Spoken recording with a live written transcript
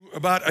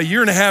About a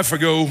year and a half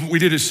ago, we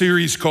did a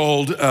series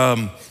called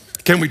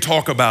Can We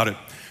Talk About It?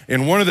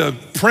 And one of the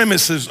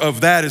premises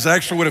of that is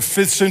actually what a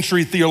 5th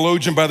century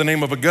theologian by the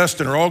name of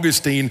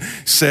Augustine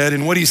said.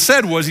 And what he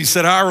said was,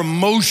 our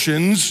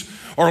emotions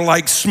are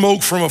like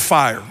smoke from a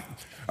fire.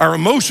 Our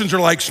emotions are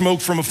like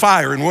smoke from a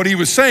fire. And what he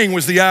was saying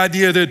was the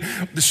idea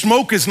that the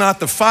smoke is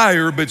not the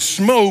fire, but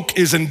smoke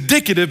is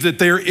indicative that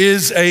there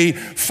is a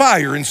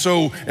fire. And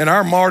so in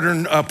our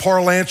modern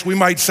parlance, we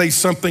might say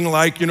something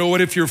like, you know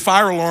what, if your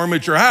fire alarm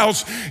at your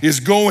house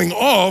is going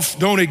off,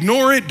 don't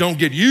ignore it, don't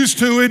get used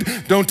to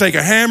it, don't take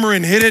a hammer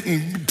and hit it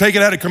and take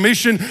it out of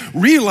commission.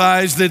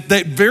 Realize that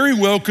that very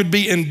well could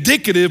be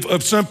indicative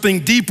of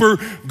something deeper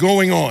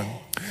going on.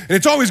 And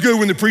it's always good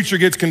when the preacher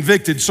gets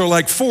convicted. So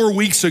like 5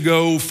 weeks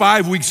ago,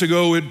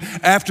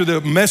 after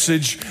the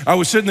message, I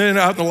was sitting there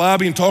out in the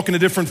lobby and talking to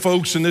different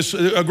folks, and a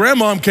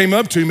grandmom came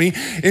up to me,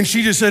 and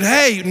she just said,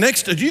 hey,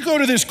 do you go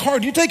to this car,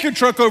 do you take your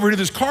truck over to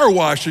this car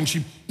wash? And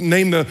she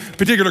named the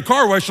particular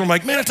car wash, and I'm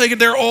like, man, I take it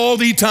there all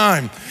the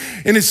time.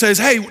 And it says,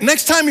 hey,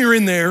 next time you're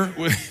in there,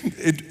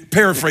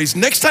 paraphrase,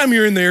 next time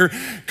you're in there,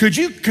 could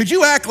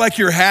you act like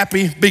you're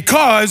happy?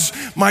 Because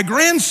my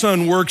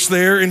grandson works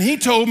there, and he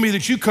told me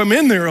that you come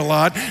in there a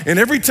lot, and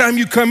every time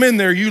you come in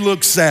there, you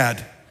look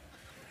sad.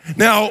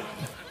 Now,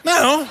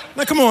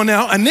 come on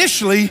now.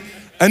 Initially,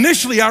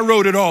 I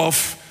wrote it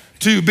off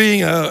to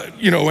being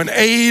an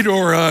aide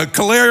or a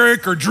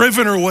choleric or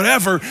driven or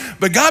whatever,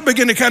 but God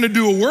began to kind of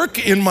do a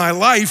work in my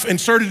life and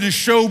started to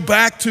show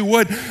back to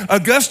what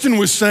Augustine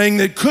was saying,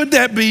 that could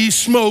that be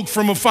smoke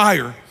from a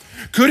fire?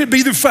 Could it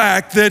be the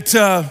fact that,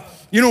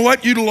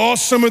 you'd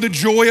lost some of the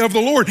joy of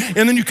the Lord?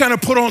 And then you kind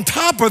of put on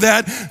top of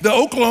that the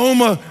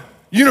Oklahoma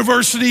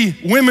University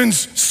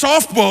women's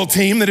softball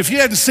team that, if you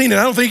hadn't seen it,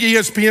 I don't think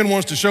ESPN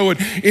wants to show it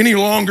any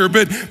longer,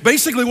 but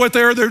basically what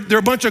they're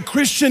a bunch of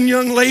Christian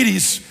young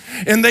ladies,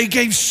 and they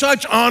gave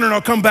such honor, and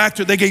I'll come back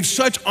to it, they gave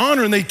such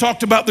honor, and they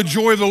talked about the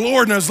joy of the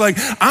Lord, and I was like,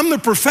 I'm the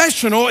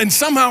professional, and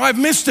somehow I've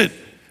missed it.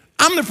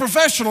 I'm the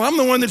professional. I'm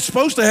the one that's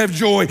supposed to have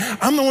joy.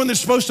 I'm the one that's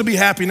supposed to be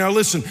happy. Now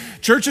listen,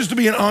 church is to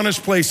be an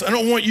honest place. I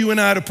don't want you and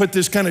I to put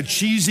this kind of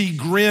cheesy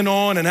grin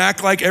on and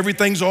act like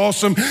everything's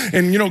awesome.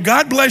 And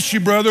God bless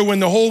you, brother, when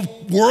the whole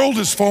world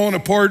is falling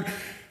apart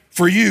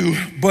for you.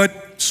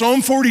 But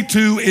Psalm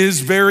 42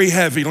 is very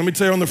heavy. Let me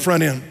tell you on the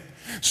front end.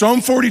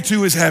 Psalm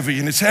 42 is heavy,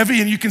 and it's heavy,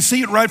 and you can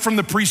see it right from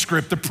the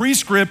prescript. The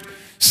prescript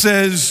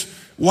says,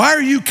 why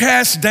are you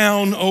cast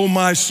down, O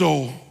my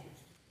soul?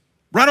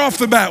 Right off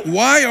the bat,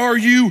 why are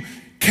you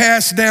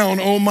cast down,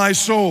 O my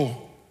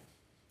soul?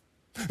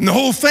 And the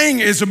whole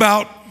thing is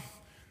about,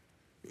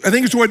 I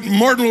think it's what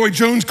Martin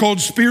Lloyd-Jones called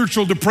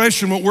spiritual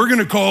depression, what we're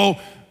gonna call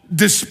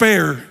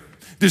despair.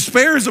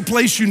 Despair is a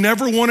place you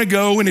never wanna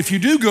go, and if you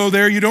do go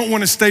there, you don't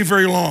wanna stay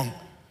very long.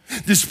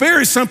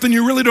 Despair is something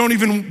you really don't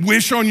even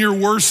wish on your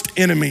worst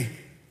enemy.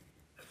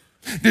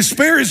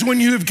 Despair is when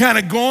you have kind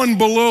of gone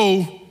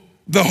below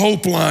the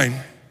hope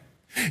line.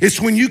 It's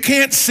when you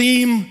can't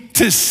seem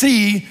to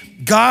see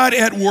God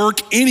at work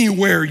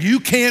anywhere. You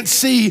can't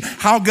see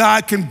how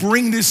God can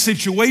bring this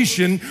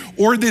situation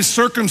or this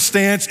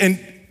circumstance and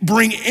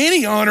bring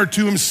any honor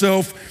to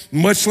himself,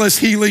 much less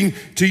healing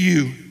to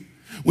you.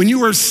 When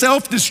you are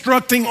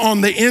self-destructing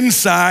on the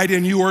inside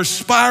and you are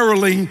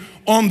spiraling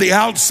on the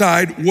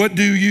outside, what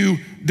do you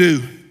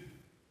do?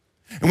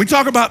 And we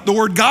talk about the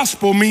word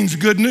gospel means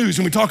good news,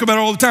 and we talk about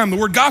it all the time. The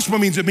word gospel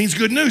means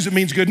good news. It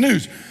means good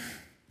news.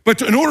 But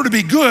in order to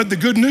be good, the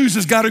good news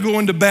has got to go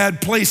into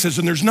bad places,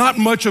 and there's not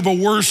much of a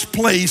worse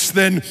place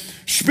than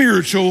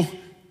spiritual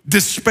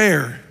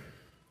despair.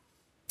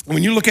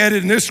 When you look at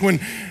it in this one,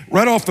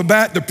 right off the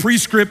bat, the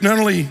prescript, not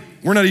only,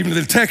 we're not even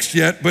to the text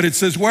yet, but it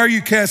says, why are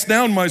you cast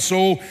down, my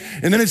soul?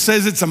 And then it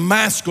says it's a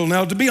maskil.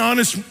 Now, to be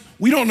honest,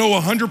 we don't know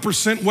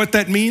 100% what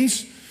that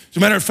means. As a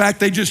matter of fact,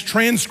 they just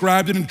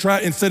transcribed it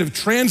instead of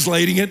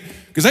translating it,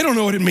 because they don't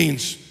know what it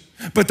means.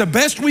 But the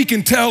best we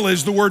can tell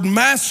is the word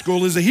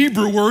maskil is a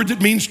Hebrew word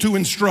that means to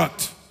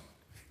instruct,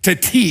 to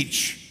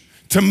teach,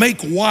 to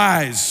make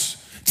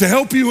wise, to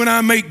help you and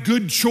I make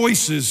good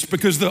choices,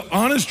 because the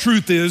honest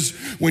truth is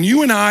when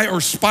you and I are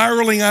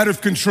spiraling out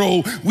of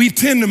control, we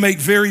tend to make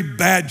very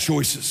bad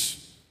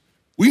choices.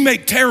 We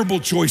make terrible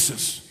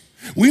choices.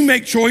 We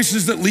make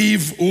choices that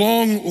leave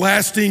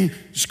long-lasting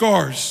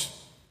scars.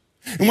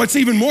 And what's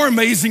even more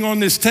amazing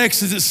on this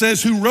text is it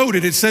says who wrote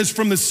it. It says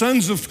from the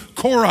sons of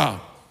Korah.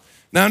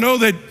 Now, I know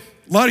that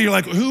a lot of you are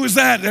like, who is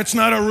that? That's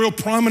not a real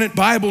prominent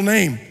Bible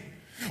name.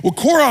 Well,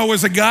 Korah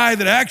was a guy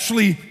that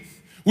actually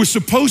was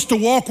supposed to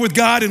walk with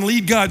God and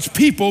lead God's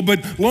people,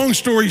 but long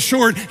story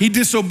short, he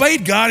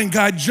disobeyed God and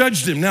God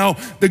judged him. Now,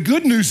 the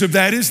good news of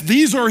that is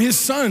these are his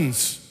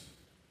sons.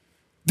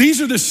 These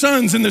are the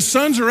sons, and the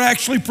sons are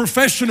actually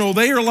professional.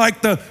 They're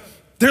like the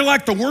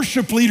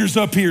worship leaders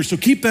up here, so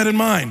keep that in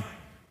mind.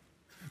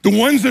 The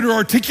ones that are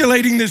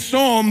articulating this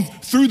psalm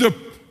through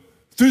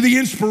the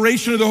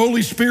inspiration of the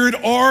Holy Spirit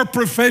are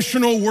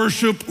professional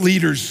worship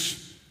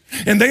leaders.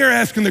 And they are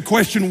asking the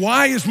question,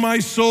 why is my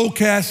soul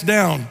cast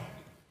down?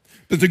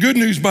 But the good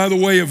news, by the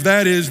way, of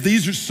that is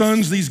these are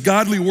sons, these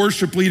godly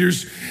worship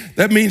leaders.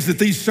 That means that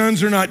these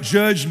sons are not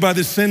judged by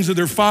the sins of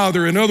their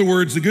father. In other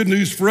words, the good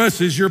news for us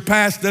is your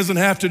past doesn't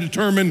have to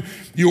determine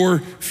your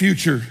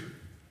future.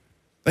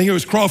 I think it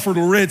was Crawford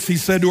Loritz. He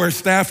said to our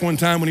staff one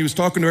time when he was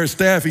talking to our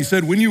staff, he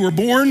said, when you were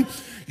born,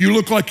 you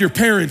look like your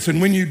parents, and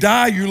when you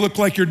die, you look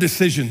like your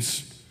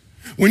decisions.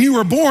 When you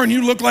were born,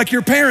 you look like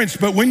your parents,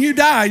 but when you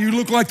die, you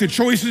look like the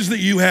choices that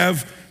you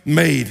have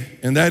made,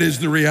 and that is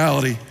the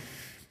reality.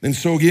 And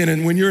so again,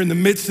 and when you're in the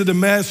midst of the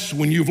mess,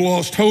 when you've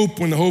lost hope,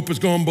 when the hope has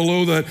gone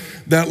below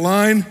that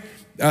line,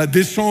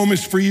 this psalm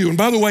is for you. And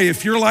by the way,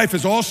 if your life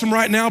is awesome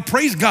right now,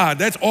 praise God,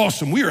 that's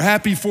awesome. We are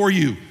happy for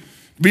you.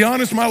 To be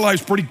honest, my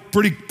life's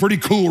pretty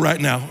cool right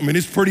now. I mean,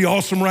 it's pretty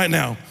awesome right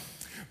now.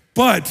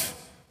 But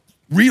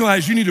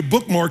realize you need to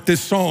bookmark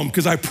this psalm,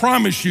 because I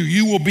promise you,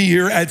 you will be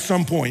here at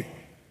some point.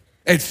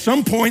 At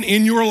some point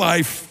in your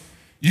life,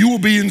 you will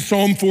be in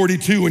Psalm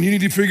 42, and you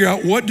need to figure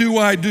out, what do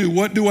I do?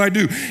 What do I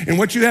do? And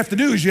what you have to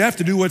do is you have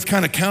to do what's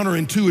kind of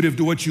counterintuitive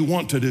to what you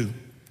want to do.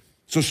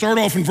 So start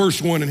off in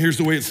verse 1, and here's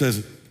the way it says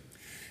it.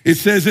 It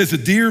says, as a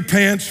deer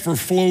pants for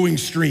flowing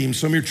streams.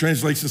 Some of your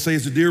translations say,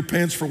 as a deer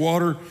pants for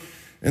water,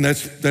 and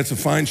that's a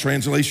fine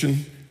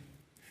translation.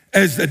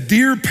 As a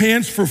deer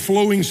pants for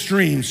flowing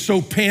streams, so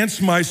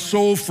pants my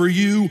soul for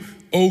you,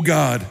 O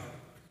God.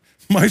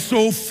 My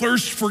soul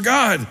thirsts for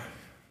God,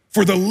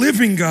 for the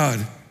living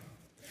God.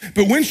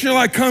 But when shall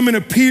I come and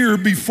appear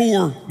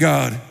before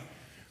God?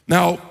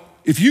 Now,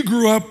 if you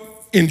grew up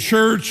in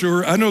church,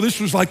 or I know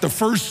this was like the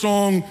first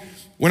song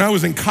when I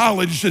was in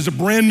college as a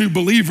brand new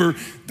believer,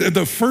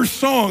 the first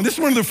song, this is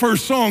one of the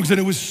first songs, and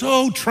it was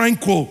so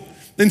tranquil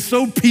and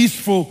so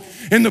peaceful.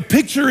 And the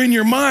picture in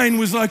your mind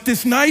was like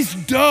this nice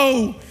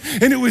doe,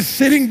 and it was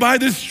sitting by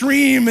the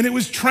stream, and it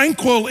was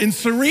tranquil and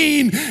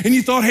serene, and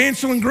you thought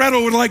Hansel and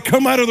Gretel would like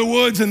come out of the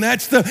woods, and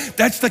that's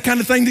the kind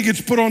of thing that gets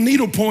put on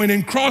needlepoint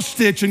and cross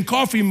stitch and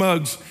coffee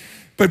mugs.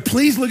 But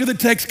please look at the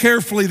text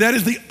carefully. That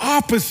is the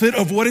opposite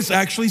of what it's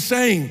actually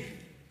saying.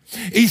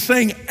 He's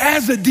saying,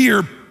 as a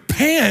deer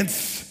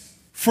pants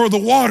for the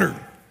water,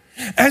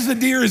 as a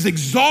deer is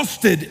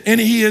exhausted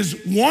and he is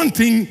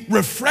wanting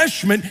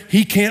refreshment,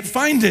 he can't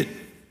find it.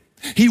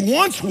 He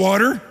wants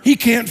water, he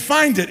can't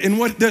find it. And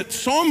what the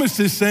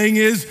psalmist is saying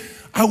is,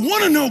 I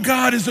want to know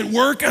God is at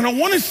work, and I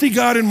want to see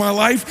God in my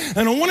life,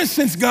 and I want to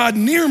sense God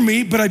near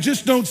me, but I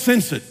just don't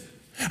sense it.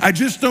 I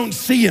just don't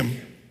see him.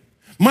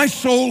 My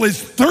soul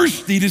is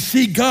thirsty to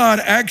see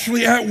God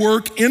actually at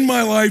work in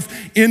my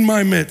life, in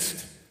my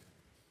midst.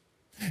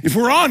 If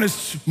we're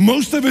honest,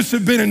 most of us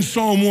have been in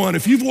Psalm 1.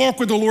 If you've walked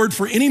with the Lord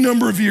for any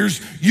number of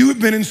years, you have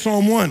been in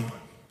Psalm 1.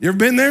 You ever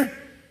been there?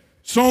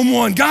 Psalm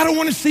 1, God, I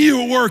want to see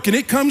you at work. And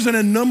it comes in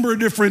a number of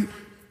different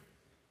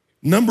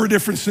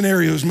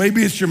scenarios.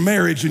 Maybe it's your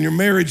marriage, and your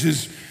marriage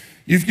is,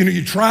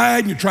 you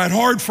tried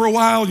hard for a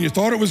while, and you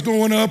thought it was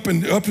going up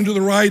and to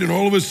the right, and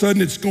all of a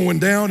sudden it's going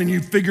down, and you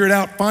figure it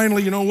out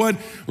finally, you know what?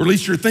 Or at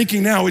least you're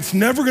thinking now, it's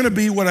never going to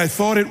be what I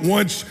thought it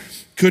once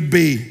could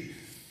be.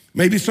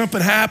 Maybe something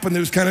happened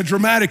that was kind of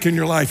dramatic in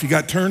your life. You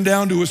got turned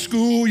down to a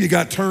school, you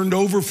got turned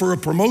over for a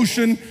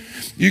promotion,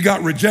 you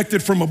got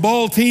rejected from a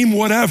ball team,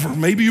 whatever.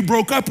 Maybe you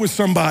broke up with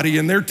somebody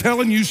and they're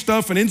telling you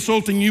stuff and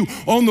insulting you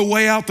on the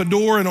way out the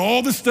door, and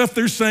all the stuff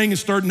they're saying is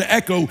starting to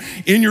echo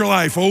in your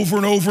life over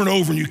and over and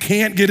over, and you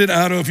can't get it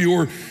out of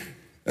your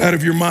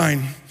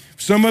mind.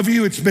 Some of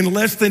you, it's been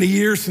less than a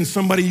year since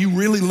somebody you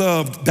really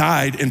loved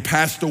died and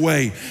passed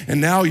away. And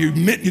now you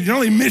not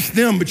only miss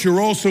them, but you're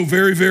also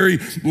very, very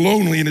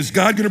lonely. And is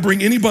God gonna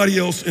bring anybody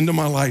else into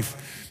my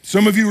life?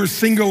 Some of you are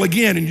single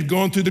again, and you've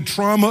gone through the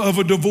trauma of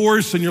a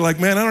divorce, and you're like,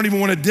 man, I don't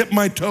even wanna dip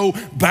my toe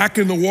back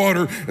in the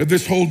water of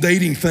this whole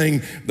dating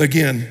thing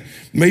again.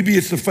 Maybe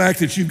it's the fact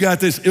that you've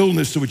got this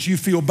illness so that you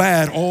feel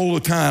bad all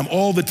the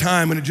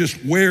time, and it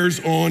just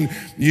wears on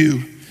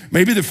you.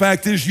 Maybe the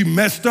fact is you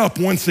messed up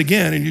once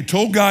again, and you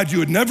told God you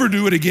would never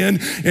do it again,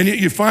 and yet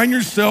you find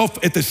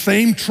yourself at the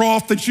same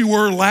trough that you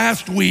were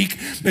last week,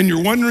 and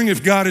you're wondering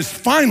if God has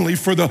finally,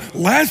 for the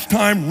last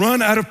time,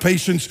 run out of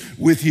patience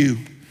with you.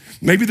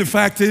 Maybe the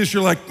fact is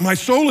you're like, my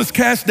soul is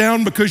cast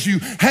down because you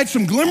had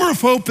some glimmer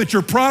of hope that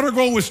your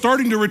prodigal was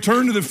starting to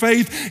return to the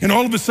faith, and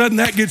all of a sudden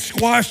that gets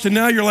squashed, and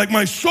now you're like,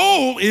 my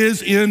soul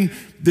is in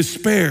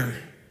despair.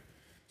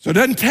 So it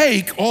doesn't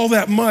take all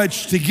that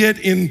much to get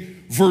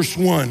in verse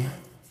 1.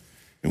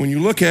 And when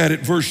you look at it,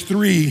 verse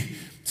 3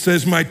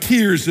 says, my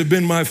tears have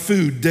been my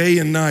food day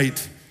and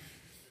night,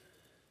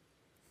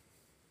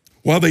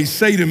 while they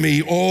say to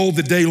me all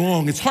the day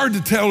long. It's hard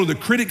to tell, are the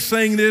critics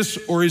saying this,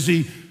 or is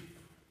he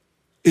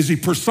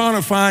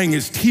personifying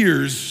his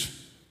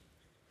tears?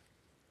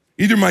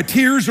 Either my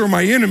tears or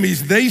my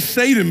enemies, they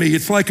say to me,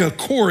 it's like a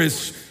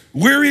chorus,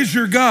 where is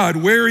your God?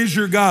 Where is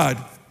your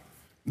God?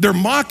 They're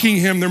mocking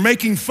him, they're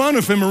making fun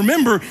of him. And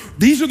remember,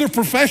 these are the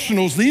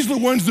professionals, these are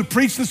the ones that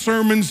preach the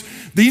sermons,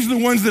 these are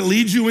the ones that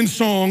lead you in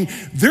song.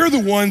 They're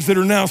the ones that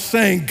are now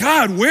saying,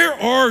 God, where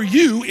are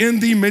you in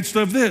the midst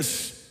of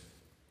this?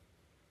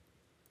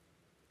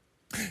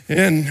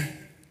 And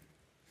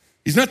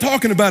he's not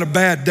talking about a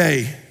bad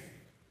day.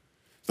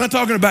 He's I'm not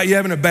talking about you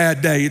having a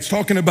bad day. It's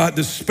talking about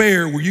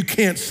despair where you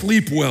can't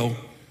sleep well,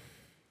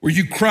 where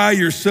you cry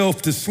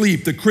yourself to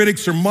sleep. The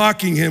critics are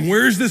mocking him.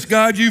 Where's this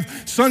God you've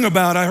sung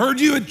about? I heard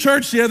you at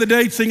church the other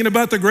day singing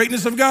about the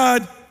greatness of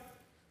God.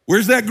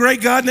 Where's that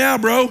great God now,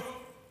 bro?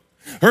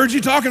 Heard you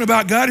talking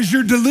about God as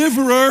your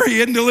deliverer.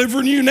 He isn't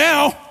delivering you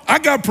now. I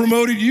got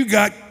promoted, you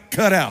got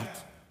cut out.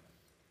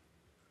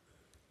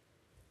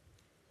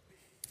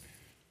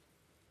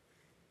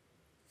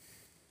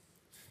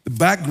 The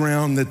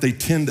background that they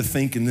tend to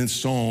think in this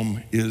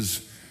psalm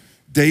is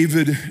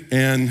David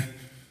and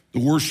the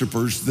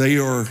worshipers,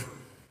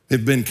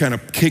 they've been kind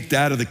of kicked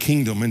out of the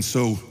kingdom. And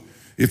so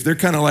if they're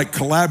kind of like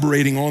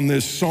collaborating on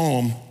this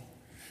psalm,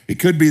 it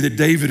could be that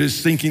David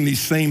is thinking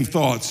these same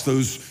thoughts.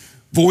 Those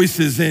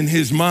voices in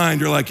his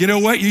mind are like, you know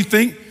what, you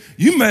think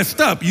you messed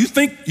up. You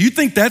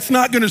think that's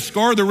not gonna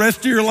scar the rest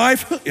of your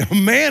life? A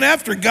man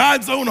after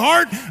God's own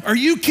heart? Are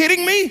you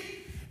kidding me?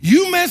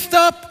 You messed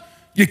up.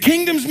 Your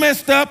kingdom's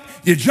messed up,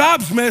 your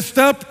job's messed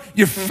up,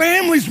 your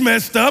family's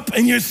messed up,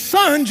 and your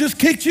son just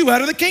kicked you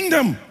out of the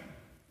kingdom.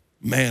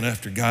 Man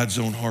after God's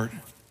own heart.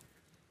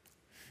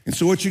 And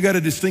so what you gotta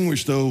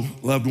distinguish though,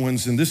 loved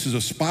ones, and this is a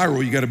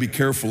spiral you gotta be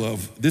careful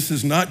of. This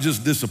is not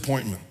just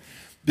disappointment.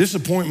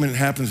 Disappointment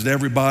happens to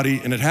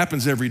everybody and it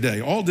happens every day.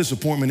 All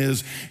disappointment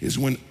is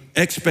when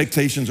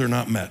expectations are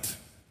not met.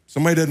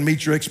 Somebody doesn't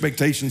meet your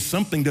expectations,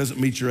 something doesn't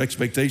meet your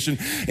expectation,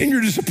 and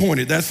you're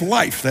disappointed. That's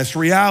life, that's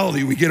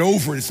reality. We get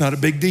over it, it's not a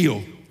big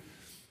deal.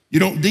 You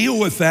don't deal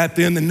with that,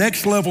 then the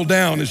next level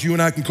down, as you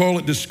and I can call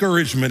it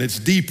discouragement, it's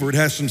deeper, it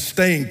has some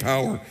staying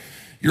power.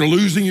 You're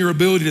losing your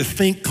ability to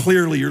think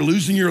clearly. You're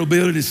losing your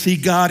ability to see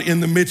God in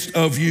the midst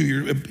of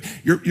you.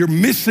 You're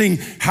missing,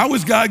 how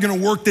is God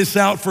gonna work this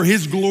out for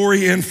his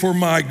glory and for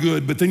my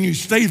good? But then you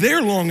stay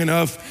there long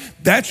enough,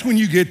 that's when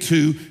you get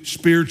to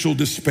spiritual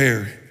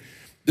despair.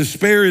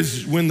 Despair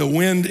is when the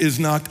wind is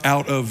knocked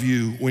out of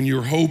you, when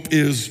your hope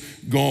is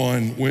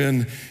gone,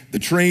 when the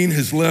train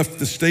has left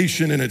the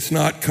station and it's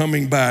not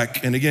coming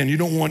back. And again, you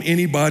don't want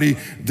anybody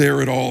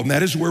there at all. And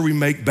that is where we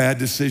make bad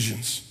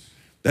decisions.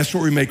 That's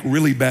where we make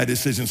really bad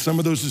decisions. Some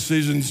of those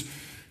decisions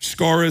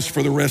scar us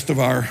for the rest of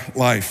our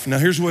life. Now,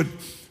 here's what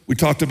we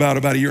talked about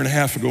a year and a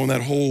half ago in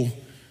that whole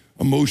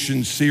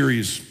emotion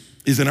series,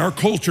 is in our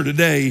culture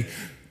today,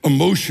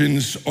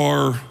 emotions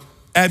are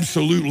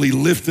absolutely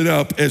lifted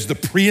up as the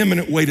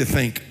preeminent way to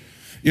think.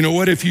 You know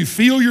what? If you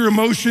feel your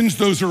emotions,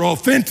 those are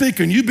authentic,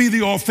 and you be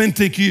the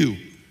authentic you.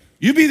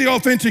 You be the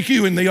authentic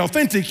you, and the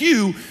authentic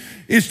you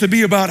is to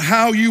be about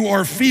how you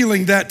are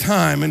feeling that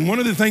time. And one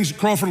of the things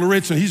Crawford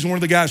Loritz, and he's one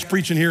of the guys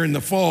preaching here in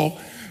the fall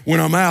when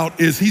I'm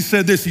out, is he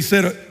said this, he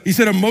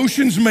said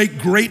emotions make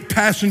great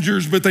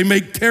passengers, but they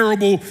make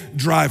terrible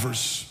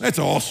drivers. That's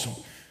awesome.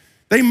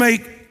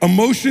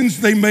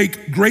 Emotions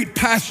make great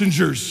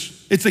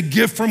passengers. It's a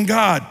gift from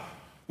God.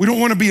 We don't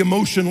want to be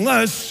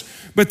emotionless,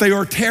 but they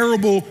are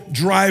terrible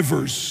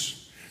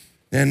drivers.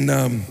 And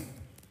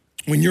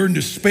when you're in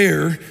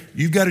despair,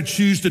 you've got to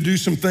choose to do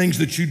some things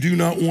that you do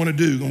not want to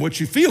do. And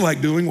what you feel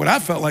like doing, what I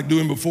felt like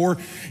doing before,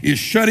 is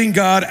shutting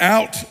God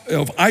out,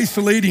 of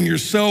isolating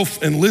yourself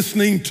and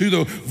listening to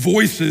the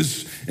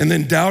voices and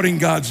then doubting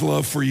God's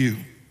love for you.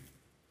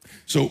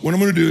 So what I'm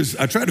going to do is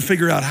I try to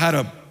figure out how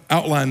to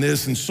outline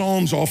this, and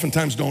Psalms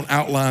oftentimes don't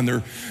outline.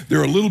 They're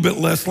a little bit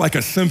less like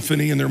a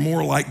symphony and they're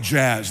more like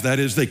jazz. That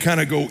is, they kind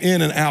of go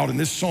in and out, and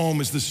this Psalm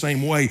is the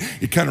same way.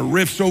 It kind of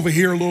riffs over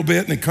here a little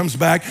bit and it comes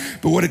back,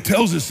 but what it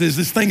tells us is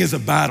this thing is a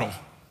battle.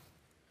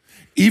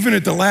 Even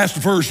at the last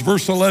verse,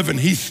 verse 11,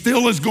 he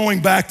still is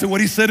going back to what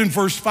he said in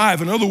verse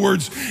 5. In other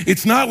words,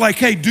 it's not like,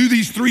 hey, do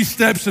these 3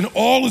 steps and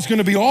all is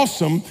gonna be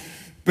awesome,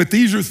 but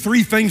these are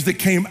 3 things that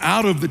came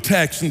out of the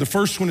text, and the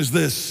first one is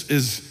this,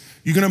 is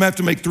you're gonna have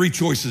to make 3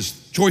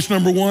 choices. Choice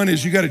number 1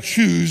 is you gotta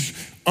choose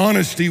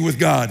honesty with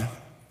God.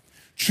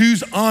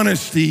 Choose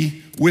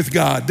honesty with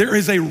God. There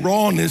is a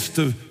rawness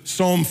to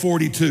Psalm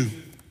 42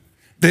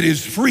 that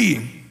is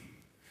freeing.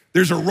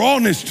 There's a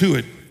rawness to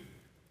it.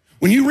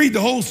 When you read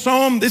the whole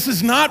Psalm, this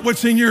is not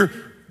what's in your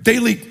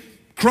daily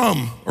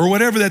crumb or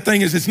whatever that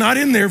thing is. It's not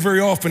in there very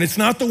often. It's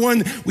not the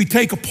one we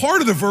take a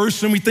part of the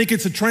verse and we think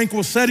it's a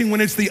tranquil setting, when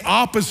it's the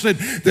opposite,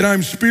 that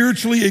I'm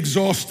spiritually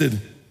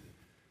exhausted.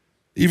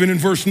 Even in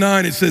verse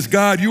 9, it says,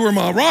 God, you are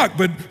my rock,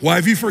 but why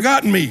have you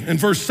forgotten me? In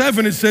verse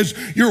 7, it says,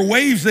 your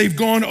waves, they've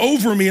gone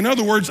over me. In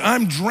other words,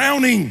 I'm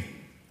drowning.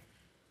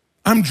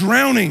 I'm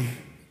drowning.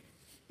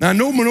 Now, I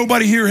know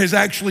nobody here has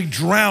actually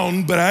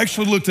drowned, but I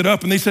actually looked it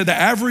up, and they said the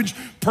average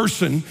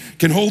person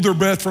can hold their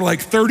breath for like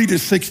 30 to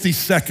 60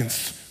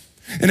 seconds.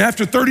 And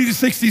after 30 to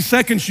 60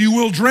 seconds, you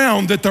will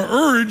drown, that the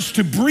urge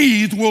to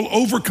breathe will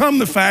overcome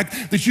the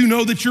fact that you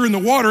know that you're in the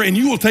water, and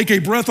you will take a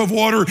breath of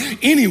water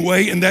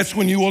anyway, and that's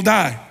when you will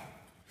die.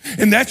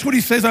 And that's what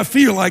he says, I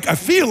feel like. I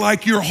feel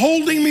like you're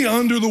holding me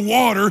under the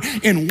water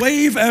in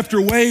wave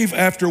after wave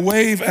after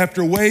wave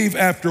after wave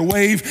after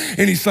wave.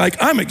 And he's like,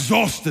 I'm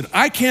exhausted.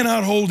 I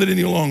cannot hold it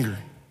any longer.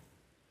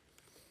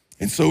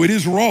 And so it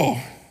is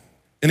raw.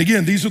 And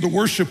again, these are the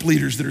worship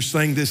leaders that are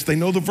saying this. They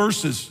know the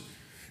verses.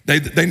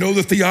 They know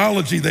the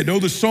theology. They know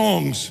the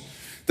songs.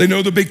 They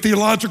know the big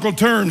theological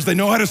terms. They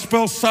know how to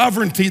spell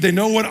sovereignty. They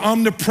know what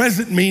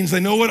omnipresent means.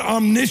 They know what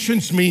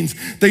omniscience means.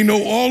 They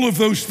know all of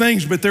those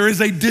things, but there is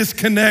a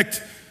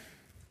disconnect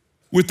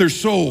with their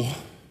soul.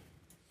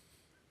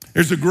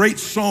 There's a great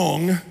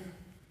song.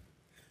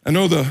 I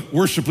know the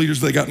worship leaders,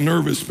 they got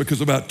nervous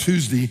because about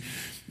Tuesday,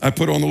 I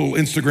put on the little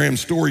Instagram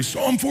story,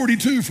 Psalm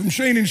 42 from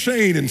Shane and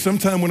Shane. And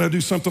sometime when I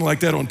do something like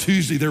that on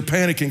Tuesday, they're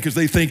panicking because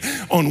they think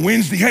on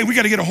Wednesday, hey, we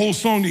got to get a whole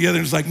song together.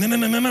 And it's like,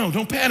 no,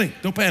 don't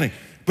panic.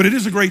 But it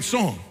is a great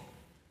song.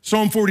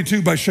 Psalm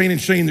 42 by Shane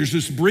and Shane, there's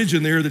this bridge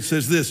in there that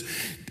says this,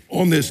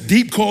 on this,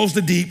 deep calls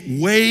to deep,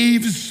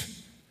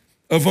 waves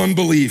of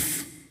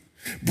unbelief.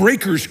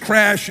 Breakers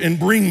crash and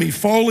bring me,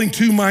 falling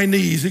to my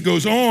knees. It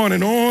goes on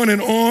and on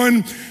and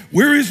on.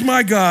 Where is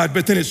my God?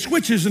 But then it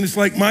switches and it's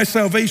like, my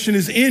salvation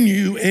is in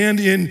you and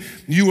in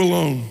you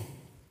alone.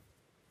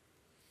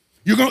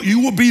 You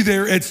will be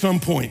there at some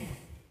point.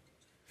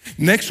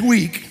 Next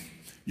week,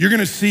 you're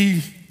gonna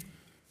see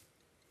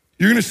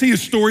a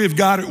story of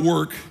God at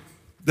work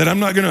that I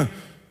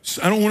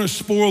don't wanna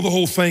spoil the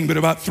whole thing, but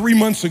about 3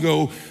 months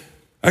ago,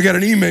 I got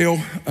an email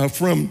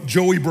from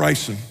Joey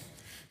Bryson.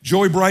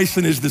 Joey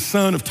Bryson is the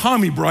son of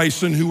Tommy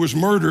Bryson, who was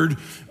murdered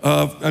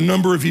a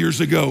number of years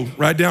ago,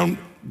 right down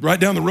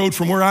the road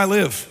from where I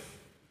live.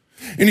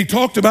 And he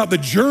talked about the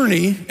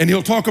journey, and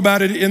he'll talk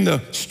about it in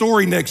the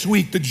story next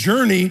week, the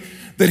journey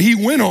that he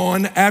went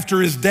on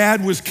after his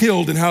dad was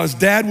killed and how his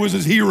dad was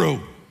his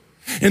hero.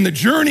 And the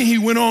journey he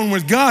went on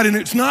with God, and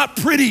it's not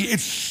pretty.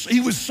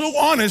 He was so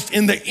honest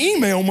in the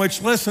email,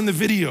 much less in the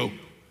video,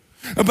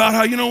 about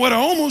how, you know what, I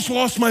almost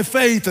lost my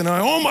faith, and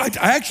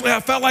I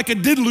felt like I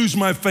did lose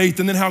my faith,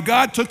 and then how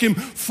God took him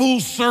full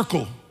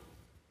circle.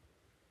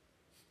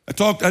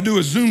 I do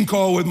a Zoom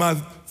call with my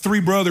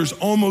 3 brothers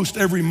almost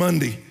every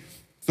Monday.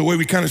 The way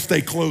we kind of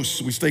stay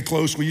close. We used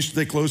to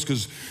stay close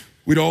because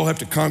we'd all have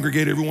to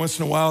congregate every once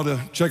in a while to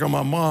check on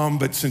my mom,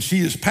 but since she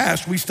has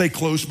passed, we stay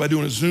close by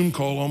doing a Zoom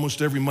call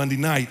almost every Monday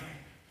night.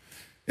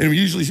 And we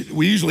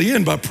usually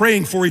end by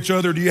praying for each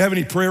other. Do you have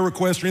any prayer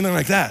requests or anything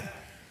like that?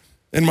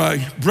 And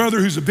my brother,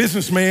 who's a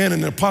businessman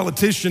and a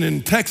politician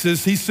in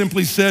Texas, he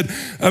simply said,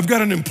 I've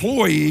got an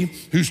employee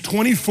whose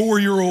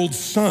 24-year-old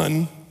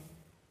son,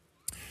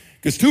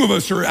 because 2 of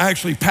us are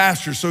actually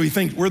pastors, so he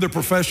thinks we're the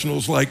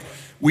professionals, like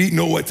we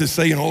know what to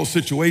say in all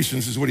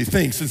situations is what he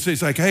thinks. And so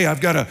he's like, hey,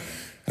 I've got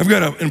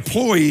an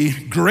employee,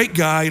 great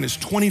guy, and his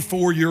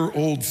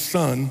 24-year-old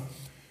son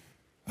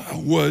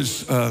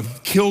was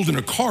killed in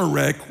a car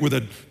wreck with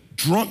a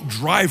drunk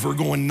driver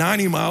going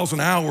 90 miles an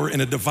hour in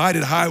a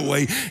divided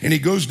highway, and he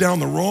goes down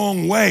the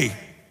wrong way.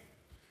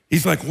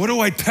 He's like, what do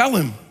I tell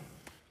him?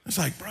 It's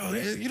like, bro,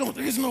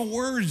 there's no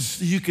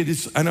words you could,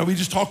 I know we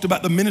just talked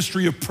about the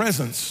ministry of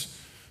presence.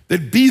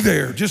 That be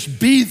there, just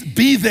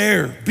be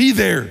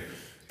there.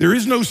 There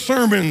is no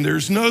sermon,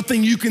 there's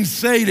nothing you can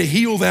say to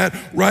heal that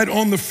right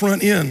on the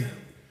front end.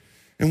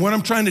 And what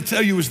I'm trying to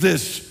tell you is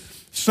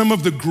this, some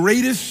of the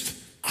greatest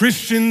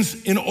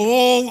Christians in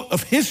all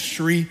of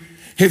history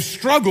have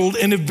struggled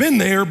and have been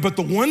there, but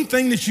the one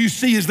thing that you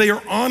see is they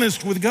are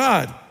honest with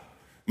God.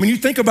 I mean, you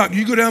think about,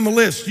 you go down the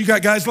list, you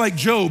got guys like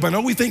Job. I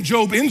know we think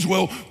Job ends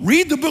well.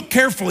 Read the book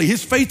carefully.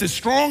 His faith is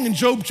strong in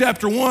Job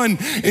chapter 1,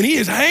 and he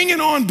is hanging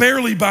on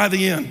barely by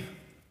the end.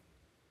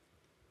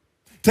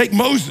 Take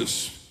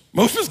Moses.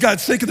 Moses got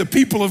sick of the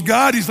people of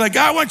God. He's like,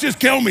 God, why don't you just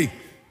kill me?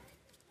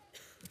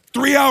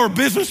 3-hour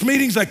business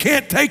meetings, I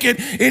can't take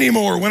it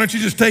anymore. Why don't you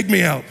just take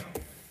me out?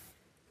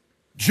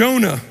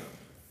 Jonah,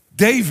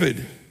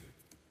 David.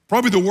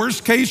 Probably the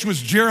worst case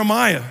was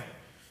Jeremiah.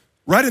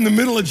 Right in the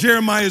middle of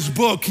Jeremiah's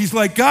book, he's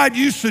like, God,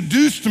 you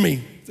seduced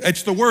me.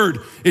 It's the word.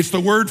 It's the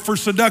word for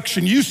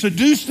seduction. You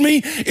seduced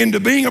me into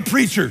being a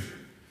preacher.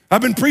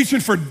 I've been preaching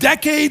for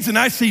decades and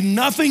I see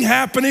nothing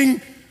happening.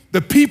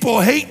 The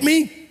people hate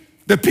me.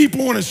 The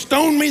people want to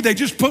stone me. They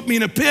just put me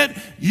in a pit.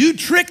 You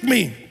tricked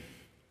me.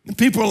 And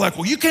people are like,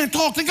 well, you can't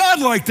talk to God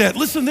like that.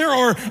 Listen, there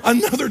are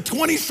another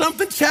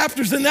 20-something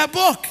chapters in that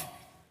book.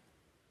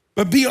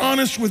 But be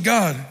honest with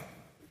God.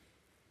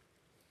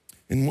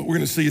 And what we're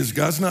going to see is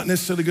God's not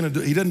necessarily going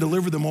to he doesn't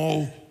deliver them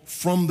all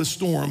from the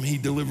storm. He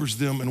delivers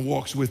them and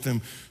walks with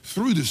them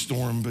through the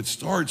storm, but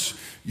starts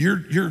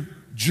your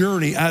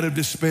journey out of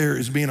despair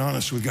is being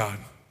honest with God.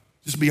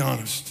 Just be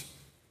honest.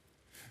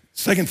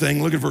 Second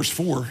thing, look at verse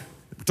 4.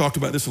 We talked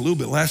about this a little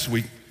bit last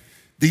week.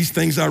 These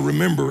things I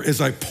remember as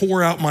I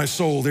pour out my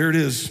soul. There it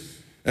is.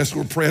 That's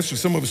what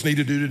some of us need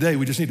to do today.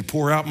 We just need to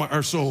pour out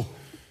our soul.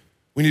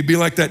 We need to be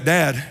like that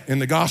dad in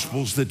the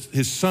Gospels that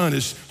his son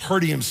is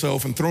hurting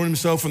himself and throwing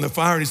himself in the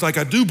fire. And he's like,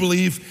 I do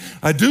believe.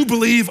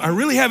 I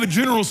really have a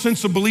general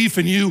sense of belief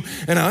in you.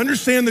 And I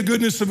understand the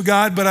goodness of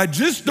God, but I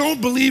just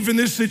don't believe in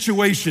this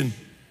situation.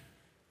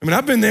 I mean,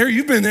 I've been there,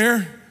 you've been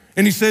there.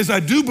 And he says, I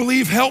do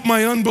believe, help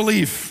my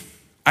unbelief.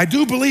 I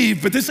do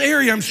believe, but this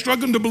area I'm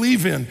struggling to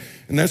believe in.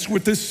 And that's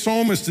what this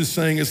psalmist is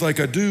saying, is like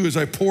I do as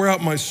I pour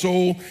out my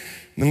soul. And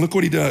then look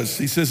what he does.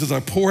 He says, as I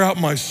pour out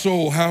my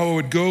soul, how I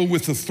would go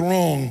with the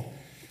throng.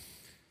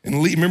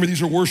 And remember,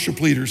 these are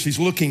worship leaders. He's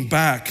looking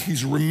back.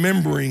 He's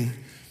remembering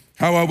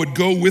how I would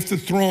go with the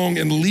throng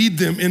and lead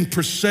them in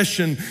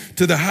procession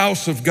to the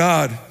house of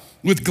God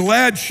with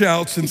glad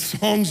shouts and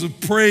songs of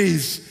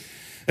praise,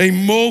 a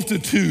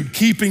multitude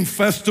keeping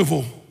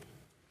festival.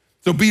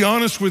 So be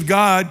honest with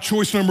God,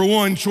 choice number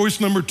one. Choice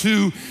number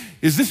two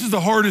is this is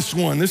the hardest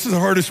one. This is the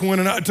hardest one.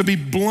 And to be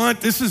blunt,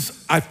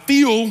 I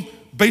feel,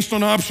 based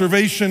on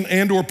observation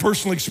and or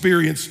personal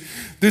experience,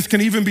 this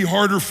can even be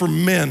harder for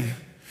men.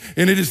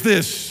 And it is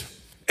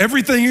this: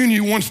 everything in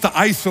you wants to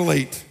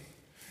isolate.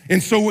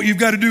 And so what you've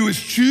got to do is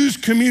choose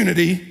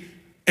community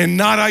and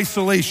not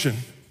isolation.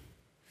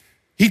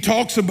 He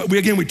talks about,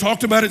 we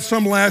talked about it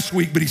some last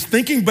week, but he's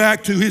thinking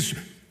back to his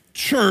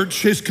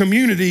church, his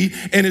community,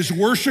 and his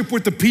worship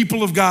with the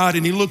people of God.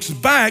 And he looks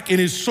back and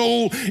his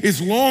soul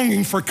is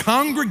longing for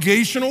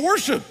congregational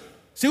worship.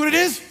 See what it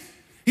is?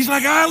 He's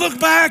like, I look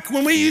back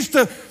when we used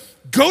to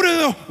go to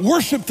the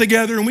worship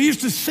together and we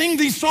used to sing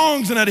these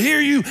songs and I'd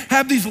hear you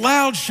have these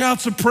loud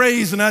shouts of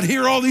praise and I'd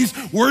hear all these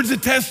words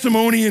of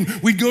testimony and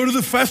we'd go to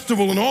the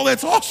festival and all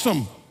that's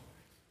awesome.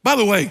 By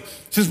the way,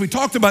 since we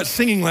talked about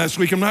singing last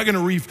week, I'm not gonna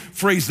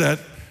rephrase that,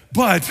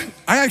 but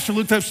I actually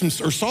looked up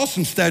saw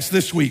some stats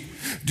this week.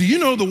 Do you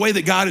know the way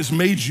that God has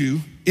made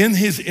you in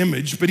his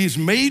image, but he's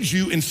made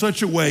you in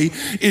such a way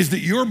is that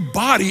your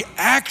body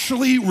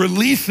actually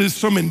releases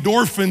some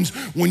endorphins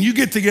when you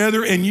get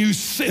together and you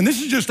sing. And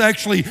this is just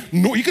actually,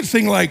 you can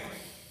sing like,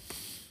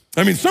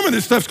 some of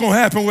this stuff's gonna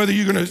happen whether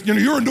your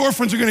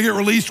endorphins are gonna get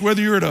released,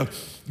 whether you're at a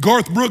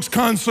Garth Brooks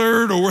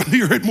concert or whether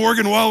you're at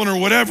Morgan Wallen or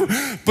whatever,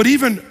 but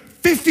even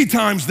 50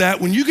 times that,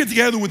 when you get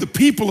together with the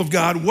people of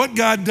God, what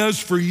God does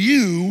for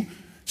you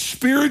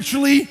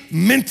spiritually,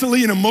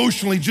 mentally, and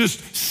emotionally,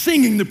 just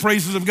singing the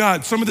praises of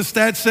God. Some of the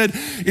stats said,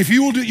 if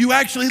you will do, you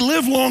actually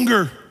live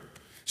longer.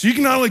 So you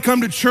can not only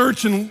come to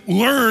church and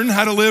learn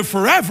how to live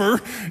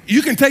forever,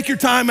 you can take your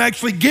time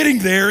actually getting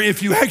there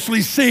if you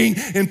actually sing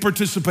and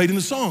participate in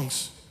the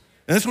songs.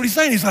 And that's what he's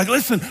saying. He's like,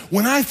 listen,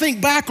 when I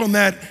think back on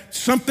that,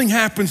 something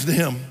happens to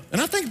him.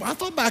 And I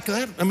thought back to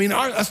that.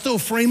 I still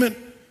frame it.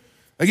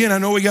 Again, I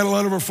know we got a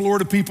lot of our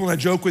Florida people, and I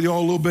joke with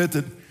y'all a little bit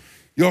that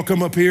y'all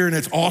come up here and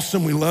it's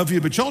awesome, we love you,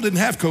 but y'all didn't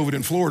have COVID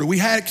in Florida. We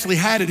actually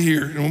had it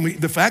here. And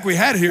the fact we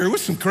had it here, it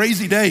was some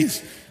crazy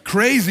days.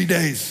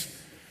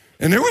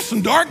 And there were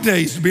some dark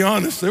days, to be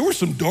honest. There were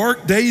some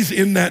dark days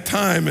in that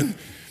time. And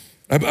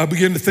I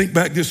began to think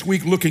back this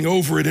week looking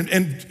over it.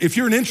 And if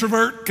you're an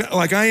introvert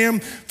like I am,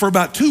 for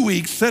about 2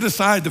 weeks, set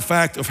aside the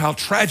fact of how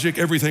tragic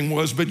everything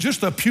was, but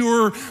just a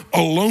pure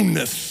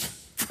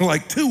aloneness for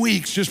like 2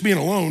 weeks, just being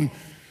alone.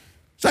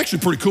 It's actually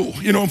pretty cool,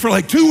 for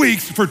like 2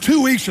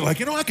 weeks, you're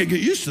like, I could get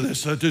used to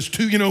this. Just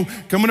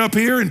coming up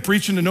here and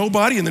preaching to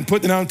nobody and then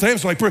putting it on the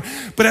table.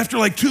 But after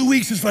like 2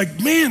 weeks, it's like,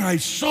 man, I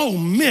so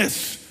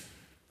miss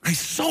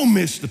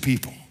the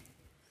people.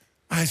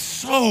 I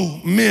so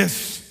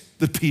miss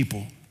the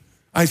people.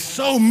 I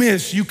so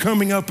miss you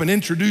coming up and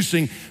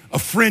introducing a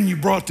friend you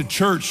brought to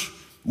church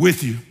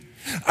with you.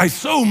 I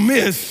so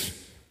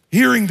miss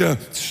hearing the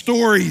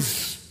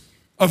stories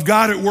of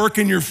God at work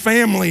in your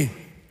family,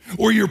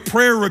 or your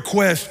prayer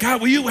request.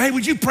 God, would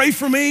you pray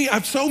for me?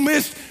 I've so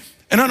missed,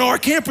 and I know our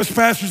campus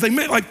pastors, they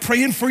meant like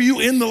praying for you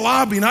in the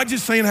lobby, not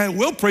just saying, I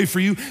will pray for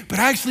you, but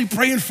actually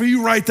praying for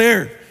you right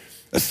there.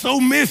 I so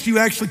miss you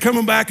actually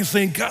coming back and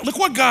saying, God, look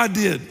what God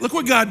did. Look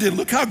what God did.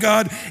 Look how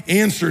God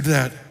answered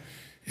that.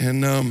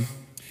 And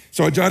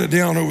so I jotted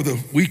down over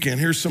the weekend,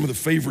 here's some of the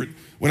favorite.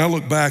 When I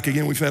look back,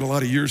 again, we've had a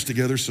lot of years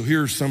together, so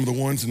here are some of the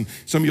ones, and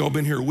some of y'all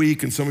been here a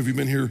week, and some of you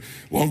been here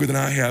longer than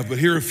I have, but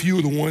here are a few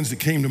of the ones that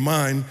came to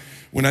mind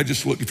when I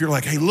just look. If you're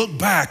like, hey, look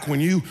back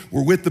when you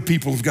were with the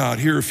people of God,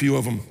 here are a few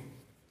of them.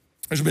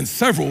 There's been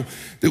several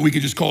that we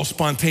could just call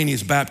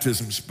spontaneous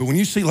baptisms, but when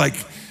you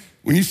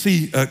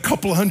see a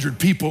couple of hundred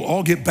people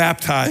all get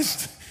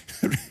baptized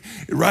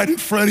right in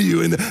front of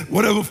you, and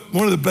one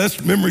of the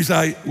best memories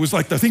I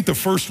think the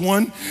first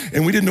one,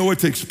 and we didn't know what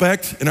to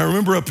expect. And I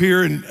remember up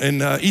here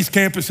in East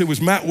Campus, it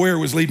was Matt Ware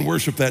was leading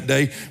worship that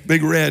day,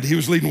 Big Red, he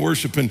was leading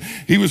worship, and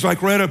he was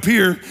like right up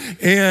here,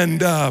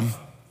 and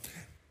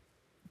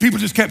people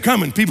just kept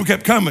coming. People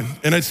kept coming.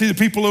 And I'd see the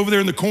people over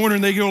there in the corner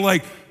and they go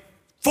like,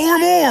 4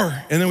 more.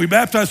 And then we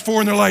baptized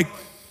 4 and they're like,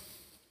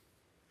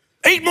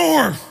 8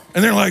 more.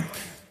 And they're like,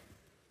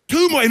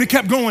 2 more. And it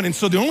kept going. And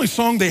so the only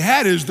song they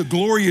had is The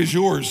Glory Is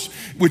Yours,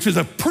 which is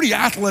a pretty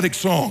athletic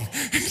song.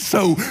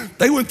 So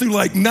they went through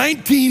like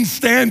 19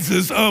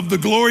 stanzas of The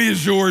Glory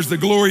Is Yours, The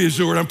Glory Is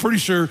Yours. I'm pretty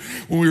sure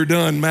when we were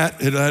done, Matt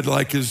had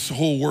like his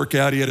whole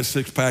workout. He had a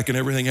 6-pack and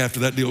everything after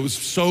that deal.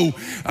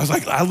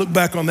 I look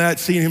back on that,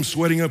 seeing him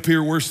sweating up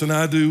here worse than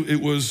I do. It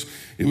was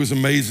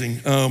amazing.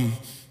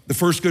 The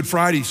first Good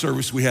Friday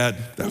service we had,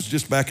 that was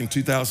just back in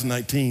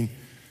 2019.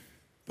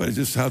 But it's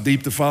just how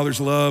deep the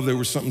Father's love. There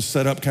was something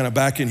set up kind of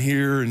back in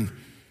here. And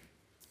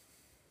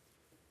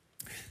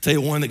tell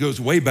you one that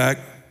goes way back,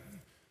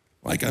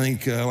 like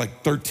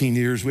 13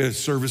 years. We had a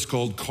service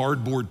called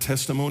Cardboard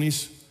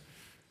Testimonies.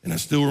 And I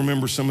still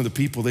remember some of the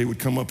people, they would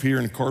come up here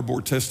in a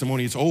cardboard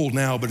testimony. It's old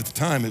now, but at the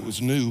time it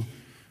was new.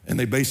 And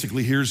they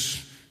basically,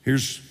 here's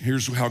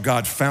how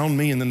God found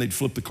me. And then they'd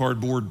flip the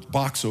cardboard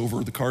box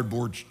over, the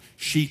cardboard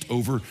sheet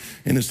over,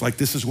 and it's like,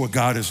 this is what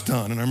God has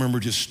done. And I remember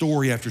just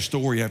story after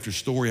story after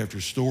story after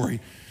story.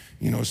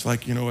 It's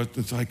like,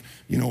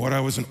 I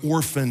was an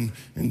orphan,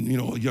 and,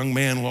 a young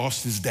man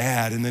lost his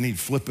dad, and then he'd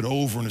flip it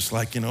over, and it's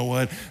like,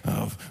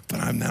 but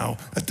I'm now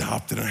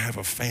adopted, and I have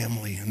a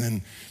family. And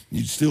then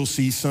you'd still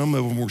see some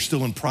of them were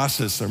still in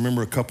process. I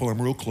remember a couple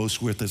I'm real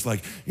close with. It's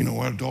like,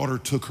 our daughter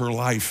took her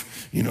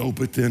life,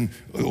 but then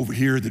over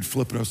here they'd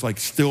flip it. I was like,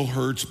 still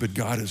hurts, but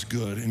God is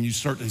good. And you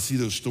start to see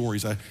those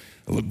stories. I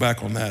look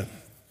back on that.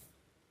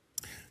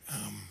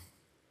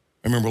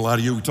 I remember a lot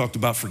of you, we talked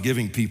about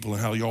forgiving people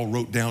and how y'all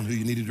wrote down who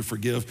you needed to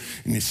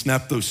forgive, and you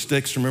snapped those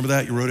sticks. Remember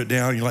that? You wrote it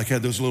down. You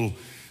had those little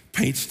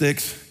paint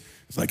sticks.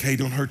 It's like, hey,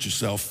 don't hurt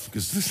yourself,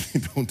 because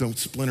don't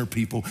splinter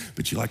people.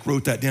 But you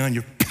wrote that down.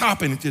 You're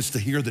popping it just to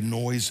hear the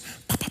noise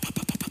pop, pop, pop,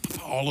 pop, pop,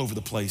 pop, all over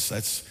the place.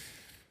 That's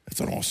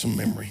an awesome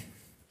memory.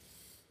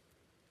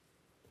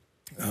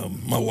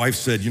 My wife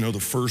said, the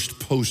first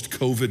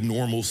post-COVID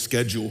normal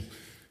schedule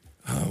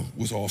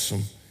was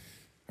awesome.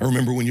 I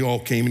remember when you all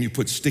came and you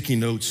put sticky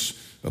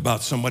notes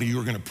about somebody you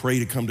were going to pray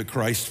to come to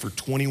Christ for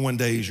 21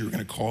 days. You were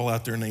going to call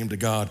out their name to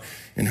God,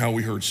 and how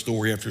we heard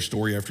story after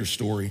story after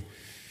story.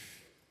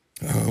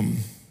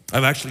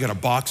 I've actually got a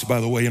box,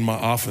 by the way, in my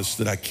office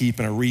that I keep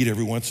and I read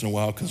every once in a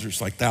while, because there's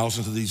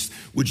thousands of these.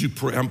 Would you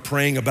pray? I'm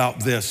praying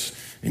about this.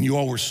 And you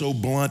all were so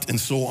blunt and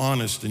so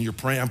honest, and you're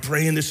praying, I'm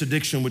praying this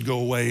addiction would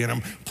go away, and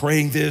I'm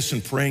praying this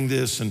and praying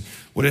this. And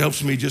what it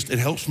helps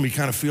me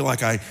kind of feel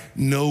like I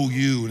know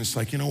you. And it's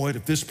like, what,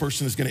 if this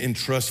person is going to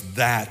entrust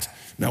that.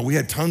 Now, we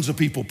had tons of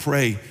people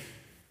pray,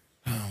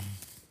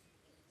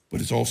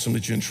 but it's awesome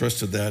that you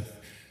entrusted that.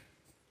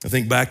 I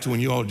think back to when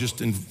you all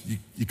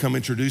you come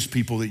introduce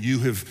people that you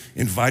have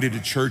invited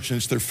to church, and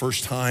it's their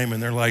first time,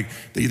 and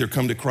they either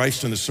come to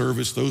Christ in the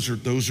service. Those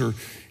are.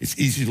 It's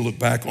easy to look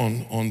back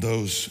on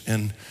those.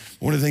 And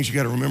one of the things you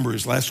got to remember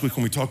is last week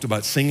when we talked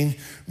about singing,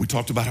 we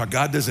talked about how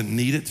God doesn't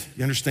need it.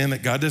 You understand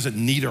that God doesn't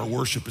need our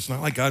worship. It's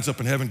not like God's up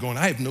in heaven going,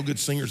 I have no good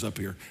singers up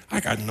here. I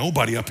got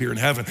nobody up here in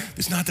heaven.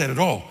 It's not that at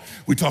all.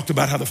 We talked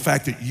about how the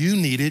fact that you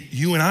need it,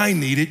 you and I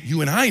need it,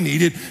 you and I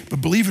need it.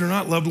 But believe it or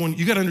not, loved one,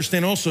 you got to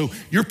understand also,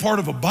 you're part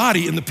of a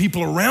body, and the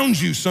people around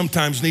you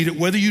sometimes need it,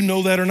 whether you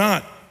know that or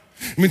not.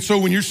 So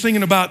when you're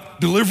singing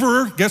about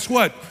deliverer, guess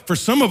what? For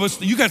some of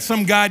us, you got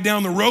some guy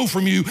down the row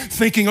from you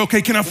thinking,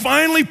 okay, can I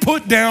finally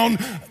put down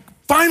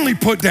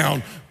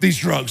these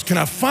drugs? Can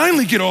I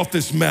finally get off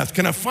this meth?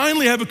 Can I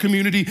finally have a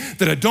community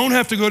that I don't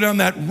have to go down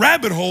that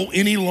rabbit hole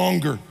any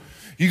longer?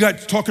 You got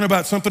talking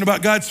about something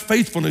about God's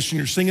faithfulness, and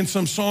you're singing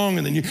some song,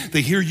 and then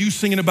they hear you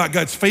singing about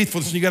God's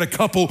faithfulness, and you got a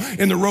couple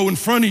in the row in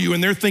front of you,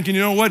 and they're thinking,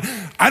 you know what?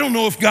 I don't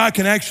know if God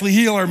can actually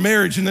heal our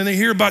marriage. And then they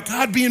hear about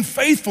God being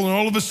faithful, and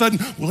all of a sudden,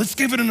 well, let's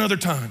give it another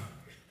time.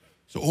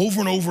 So over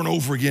and over and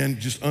over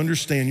again, just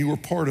understand you were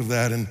part of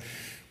that. And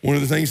one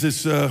of the things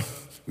that's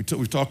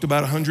we've talked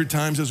about 100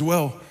 times as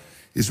well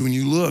is when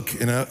you look,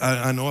 and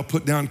I know I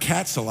put down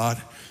cats a lot,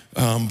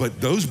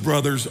 but those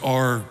brothers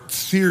are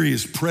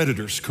serious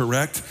predators,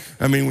 correct?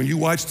 When you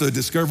watch the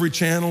Discovery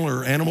Channel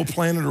or Animal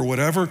Planet or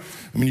whatever,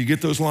 you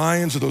get those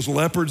lions or those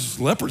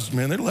leopards,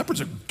 man, their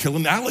leopards are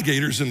killing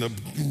alligators in the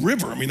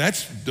river.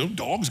 No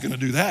dog's gonna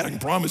do that, I can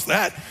promise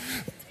that.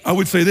 I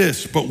would say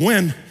this, but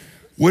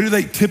what do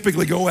they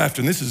typically go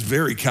after? And this is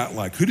very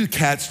cat-like. Who do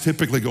cats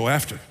typically go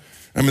after?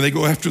 They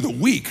go after the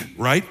weak,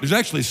 right? There's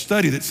actually a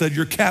study that said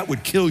your cat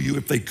would kill you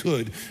if they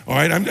could, all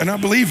right? And I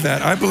believe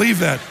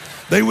that.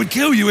 They would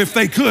kill you if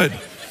they could.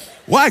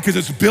 Why? Because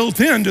it's built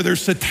into their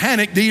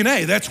satanic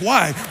DNA. That's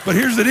why. But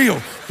here's the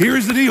deal.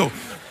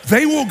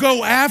 They will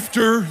go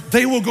after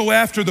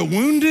the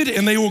wounded,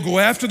 and they will go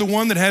after the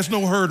one that has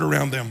no hurt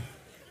around them.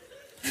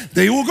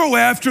 They will go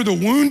after the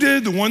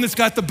wounded, the one that's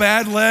got the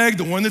bad leg,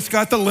 the one that's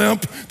got the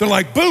limp. They're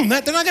like, boom,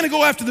 they're not gonna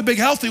go after the big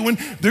healthy one.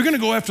 They're gonna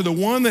go after the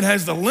one that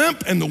has the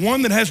limp and the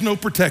one that has no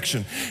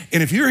protection.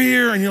 And if you're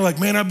here and you're like,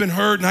 man, I've been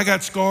hurt and I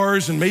got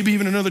scars, and maybe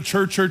even another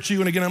church hurt you,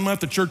 and again, I'm not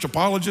the church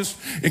apologist,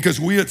 because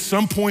at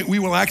some point we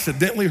will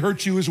accidentally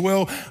hurt you as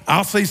well.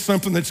 I'll say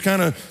something that's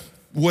kind of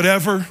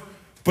whatever,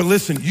 but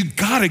listen, you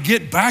gotta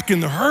get back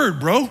in the herd,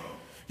 bro.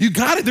 You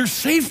got it, there's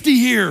safety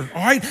here,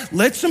 all right?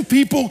 Let some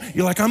people,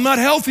 you're like, I'm not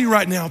healthy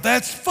right now.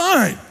 That's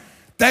fine.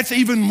 That's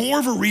even more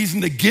of a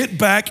reason to get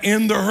back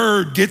in the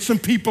herd, get some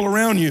people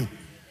around you.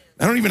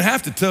 I don't even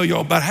have to tell y'all,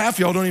 about half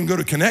y'all don't even go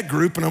to Connect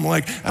Group, and I'm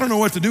like, I don't know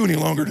what to do any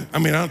longer.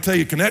 I'll tell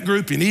you, Connect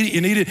Group, you need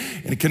it.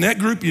 And Connect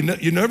Group,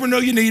 you never know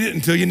you need it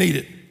until you need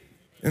it.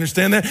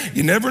 Understand that?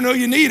 You never know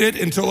you need it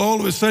until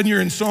all of a sudden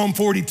you're in Psalm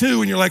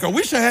 42, and you're like, I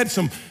wish I had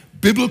some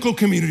biblical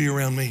community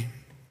around me.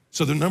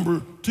 So the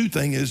number 2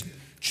 thing is,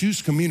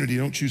 choose community,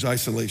 don't choose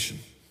isolation.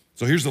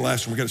 So here's the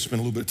last one. We're gonna spend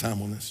a little bit of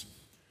time on this.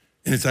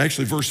 And it's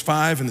actually verse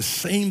 5, and the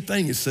same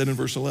thing is said in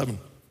verse 11.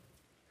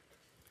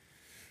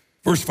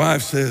 Verse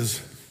 5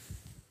 says,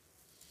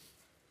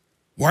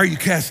 why are you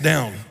cast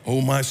down,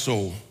 O my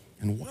soul?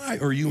 And why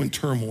are you in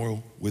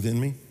turmoil within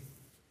me?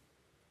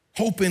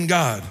 Hope in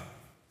God.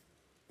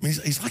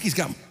 He's like he's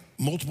got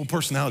multiple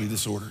personality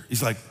disorder.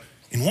 He's like,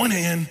 in one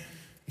hand,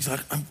 he's like,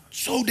 I'm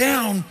so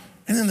down,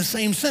 And in the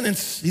same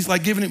sentence, he's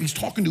like he's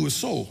talking to his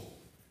soul.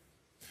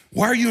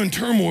 Why are you in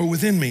turmoil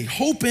within me?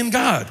 Hope in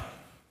God,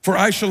 for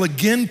I shall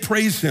again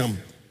praise him,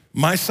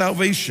 my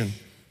salvation.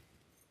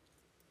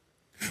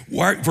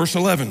 Verse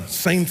 11,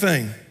 same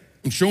thing.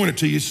 I'm showing it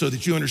to you so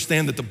that you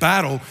understand that the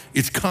battle,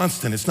 it's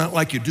constant. It's not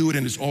like you do it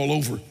and it's all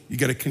over. You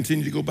got to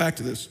continue to go back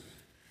to this.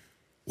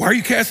 Why are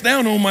you cast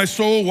down, O my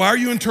soul? Why are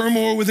you in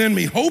turmoil within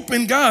me? Hope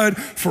in God,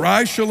 for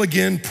I shall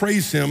again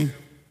praise him,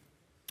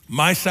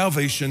 my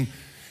salvation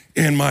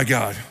and my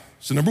God.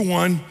 So number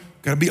one,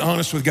 got to be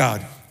honest with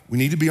God. We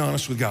need to be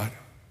honest with God.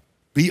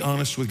 Be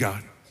honest with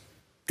God.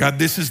 God,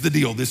 this is the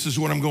deal. This is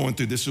what I'm going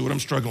through. This is what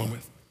I'm struggling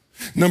with.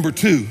 Number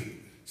two,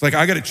 it's like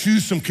I got to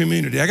choose some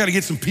community. I got to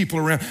get some people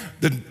around.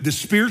 The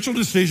spiritual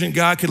decision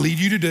God could lead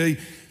you to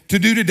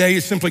do today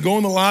is simply go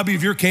in the lobby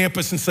of your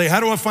campus and say, how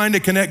do I find a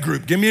connect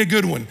group? Give me a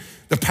good one.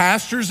 The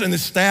pastors and the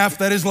staff,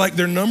 that is like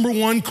their number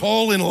one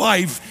call in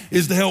life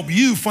is to help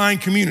you find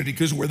community,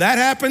 because where that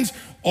happens,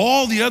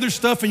 all the other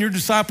stuff in your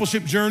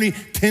discipleship journey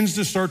tends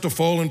to start to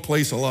fall in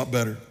place a lot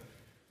better.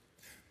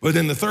 But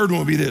then the third one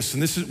will be this,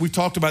 and we've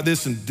talked about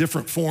this in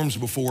different forms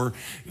before.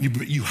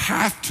 You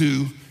got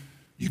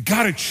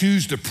to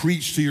choose to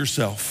preach to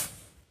yourself.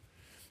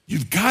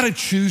 You've got to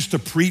choose to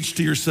preach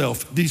to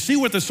yourself. Do you see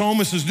what the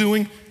psalmist is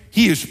doing?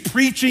 He is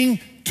preaching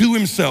to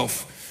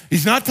himself.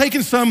 He's not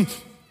taking some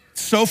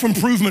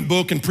self-improvement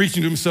book and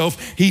preaching to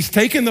himself. He's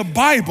taken the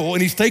Bible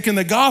and he's taken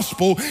the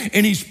gospel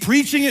and he's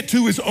preaching it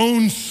to his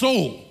own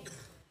soul.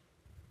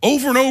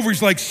 Over and over,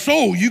 he's like,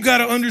 soul, you got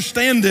to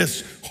understand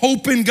this.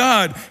 Hope in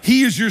God.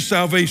 He is your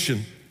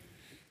salvation.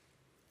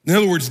 In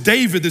other words,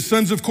 David, the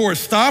sons of Korah,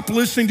 stop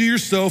listening to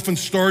yourself and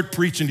start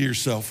preaching to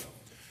yourself.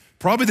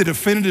 Probably the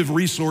definitive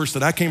resource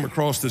that I came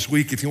across this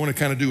week, if you want to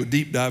kind of do a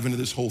deep dive into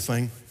this whole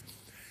thing,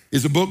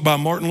 is a book by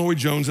Martin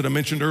Lloyd-Jones that I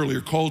mentioned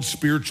earlier called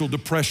Spiritual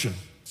Depression.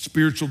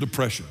 Spiritual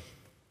Depression.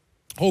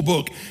 The whole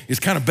book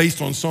is kind of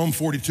based on Psalm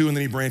 42 and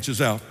then he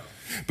branches out.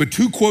 But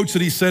two quotes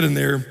that he said in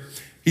there,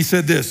 he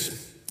said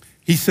this.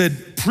 He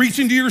said,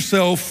 preaching to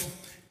yourself,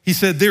 he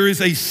said, there is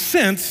a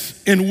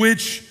sense in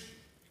which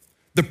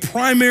the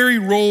primary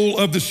role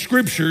of the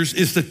scriptures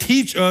is to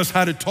teach us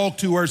how to talk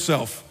to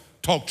ourselves,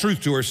 talk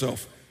truth to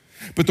ourselves.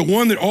 But the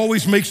one that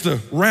always makes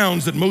the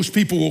rounds that most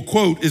people will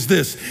quote is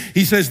this.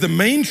 He says, the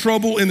main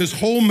trouble in this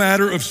whole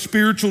matter of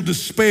spiritual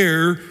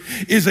despair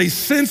is a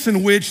sense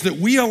in which that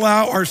we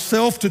allow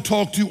ourselves to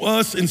talk to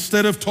us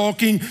instead of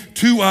talking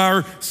to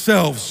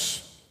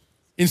ourselves.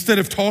 Instead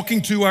of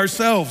talking to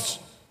ourselves.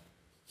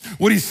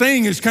 What he's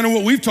saying is kind of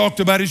what we've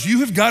talked about is you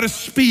have got to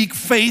speak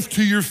faith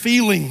to your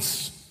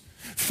feelings.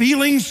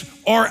 Feelings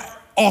are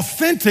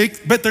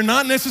authentic, but they're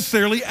not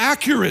necessarily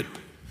accurate.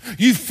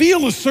 You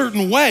feel a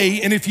certain way,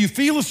 and if you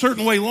feel a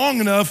certain way long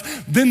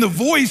enough, then the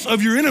voice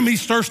of your enemy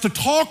starts to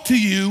talk to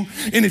you,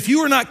 and if you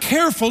are not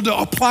careful to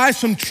apply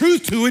some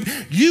truth to it,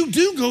 you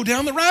do go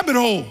down the rabbit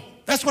hole.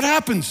 That's what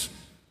happens.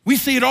 We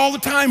see it all the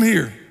time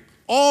here,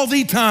 all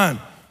the time.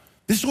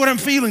 This is what I'm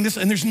feeling,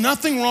 and there's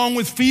nothing wrong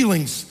with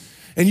feelings.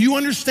 And you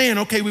understand,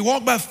 okay, we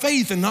walk by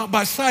faith and not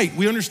by sight.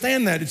 We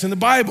understand that. It's in the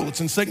Bible.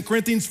 It's in 2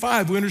 Corinthians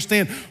 5. We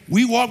understand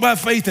we walk by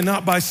faith and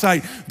not by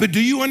sight. But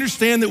do you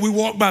understand that we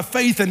walk by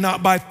faith and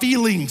not by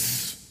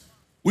feelings?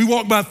 We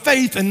walk by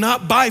faith and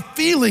not by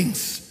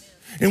feelings.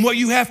 And what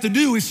you have to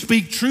do is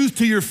speak truth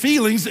to your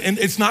feelings, and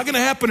it's not gonna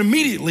happen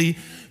immediately,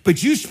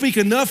 but you speak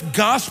enough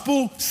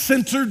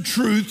gospel-centered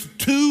truth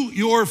to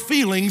your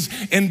feelings,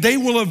 and they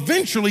will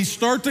eventually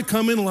start to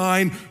come in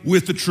line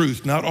with the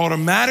truth. Not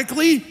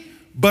automatically,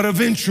 but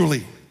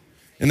eventually.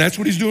 And that's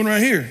what he's doing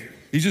right here.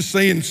 He's just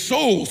saying,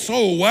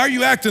 soul, why are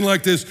you acting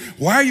like this?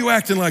 Why are you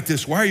acting like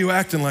this? Why are you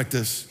acting like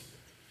this?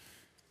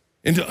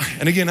 And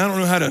again, I don't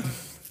know how to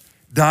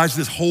dodge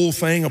this whole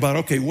thing about,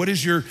 okay, what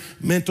is your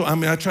mental,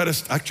 I try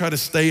to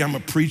stay, I'm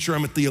a preacher,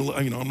 I'm a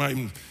theologian,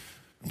 I'm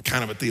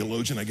kind of a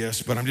theologian, I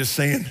guess, but I'm just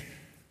saying,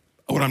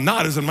 what I'm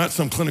not is I'm not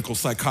some clinical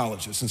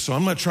psychologist. And so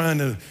I'm not trying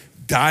to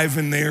dive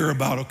in there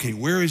about, okay,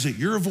 where is it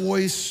your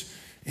voice?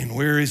 And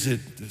where is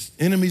it the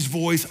enemy's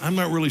voice? I'm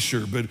not really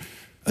sure, but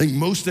I think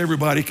most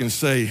everybody can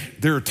say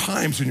there are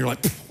times when you're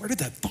like, where did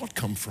that thought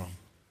come from?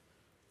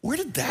 Where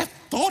did that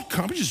thought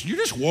come? You're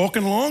just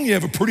walking along, you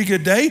have a pretty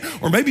good day,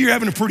 or maybe you're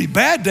having a pretty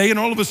bad day, and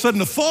all of a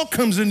sudden a thought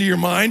comes into your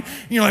mind,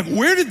 and you're like,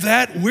 where did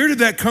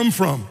that come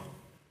from?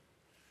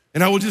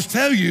 And I will just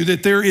tell you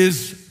that there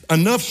is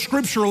enough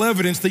scriptural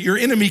evidence that your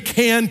enemy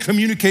can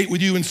communicate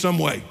with you in some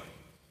way.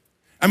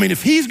 I mean,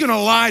 if he's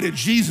gonna lie to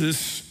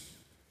Jesus,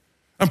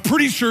 I'm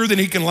pretty sure that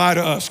he can lie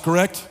to us,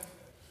 correct?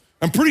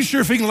 I'm pretty sure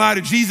if he can lie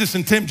to Jesus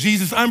and tempt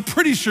Jesus, I'm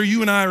pretty sure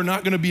you and I are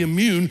not gonna be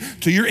immune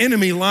to your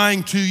enemy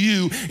lying to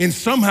you and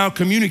somehow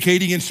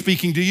communicating and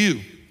speaking to you.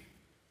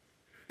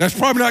 That's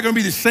probably not gonna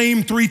be the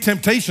same three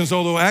temptations,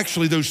 although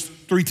actually those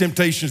three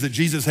temptations that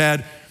Jesus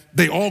had,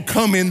 they all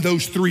come in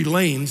those three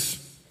lanes.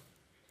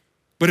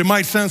 But it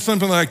might sound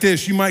something like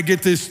this. You might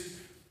get this,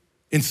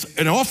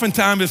 and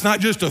oftentimes it's not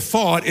just a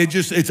thought,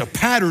 it's a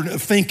pattern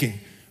of thinking.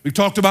 We've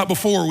talked about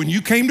before, when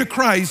you came to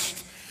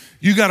Christ,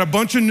 You got a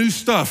bunch of new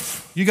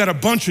stuff. You got a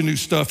bunch of new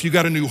stuff. You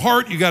got a new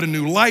heart. You got a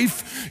new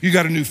life. You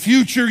got a new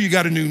future. You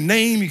got a new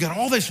name. You got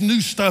all this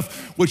new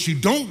stuff. What you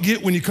don't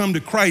get when you come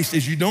to Christ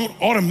is you don't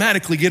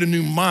automatically get a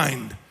new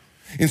mind.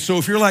 And so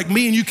if you're like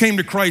me and you came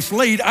to Christ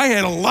late, I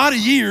had a lot of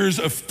years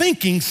of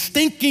thinking,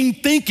 stinking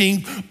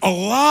thinking, a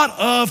lot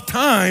of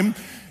time,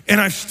 and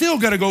I've still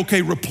got to go,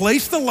 okay,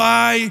 replace the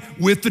lie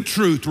with the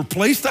truth.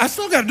 I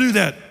still got to do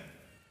that.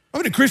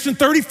 I've been a Christian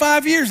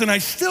 35 years and I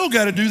still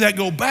got to do that,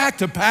 go back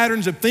to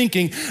patterns of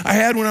thinking I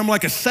had when I'm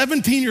like a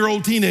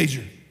 17-year-old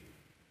teenager.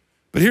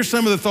 But here's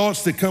some of the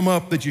thoughts that come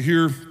up that you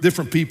hear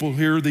different people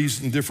hear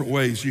these in different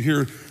ways. You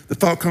hear the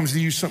thought comes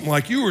to you something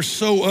like, you are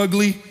so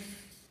ugly.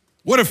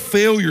 What a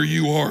failure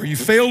you are. You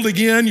failed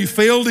again,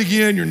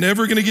 you're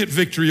never gonna get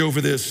victory over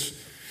this.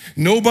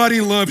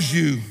 Nobody loves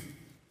you.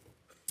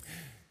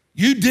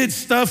 You did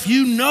stuff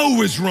you know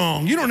was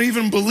wrong. You don't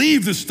even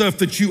believe the stuff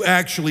that you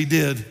actually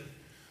did.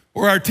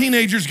 Or our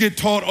teenagers get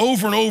taught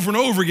over and over and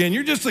over again,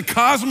 you're just a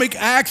cosmic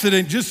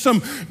accident, just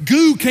some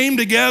goo came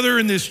together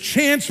in this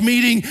chance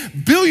meeting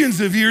billions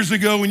of years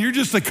ago and you're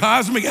just a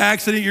cosmic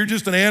accident, you're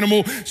just an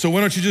animal, so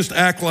why don't you just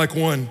act like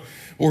one?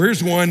 Or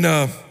here's one,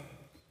 by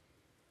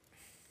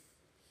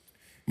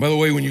the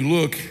way, when you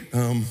look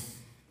and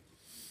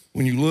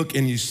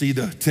you see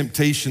the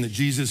temptation that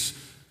Jesus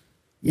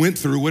went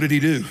through, what did he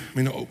do?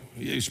 I mean,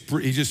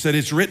 he just said,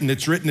 it's written,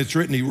 it's written, it's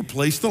written. He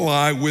replaced the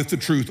lie with the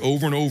truth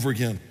over and over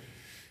again.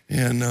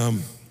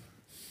 And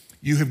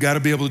you have got to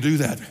be able to do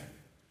that.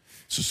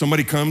 So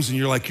somebody comes and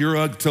you're like, you're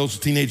ugly, tells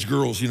teenage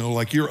girls,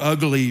 like you're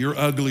ugly,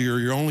 or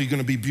you're only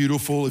gonna be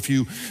beautiful if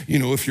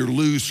if you're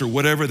loose or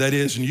whatever that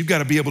is. And you've got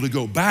to be able to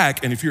go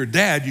back. And if you're a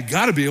dad, you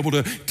got to be able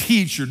to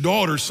teach your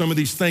daughter some of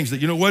these things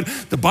that, you know what?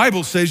 The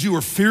Bible says you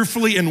are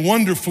fearfully and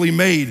wonderfully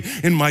made,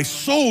 and my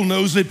soul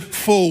knows it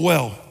full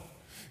well.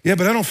 Yeah,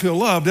 but I don't feel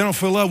loved.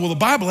 Well, the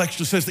Bible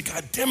actually says that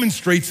God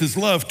demonstrates his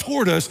love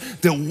toward us,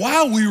 that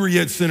while we were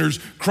yet sinners,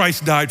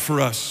 Christ died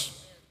for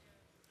us.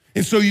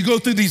 And so you go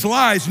through these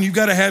lies and you've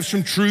got to have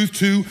some truth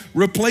to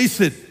replace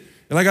it.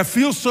 And like, I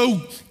feel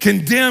so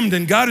condemned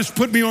and God has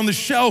put me on the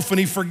shelf and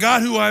he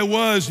forgot who I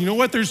was. You know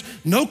what? There's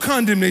no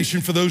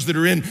condemnation for those that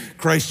are in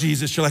Christ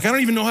Jesus. You're like, I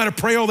don't even know how to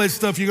pray all that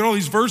stuff. You got all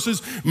these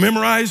verses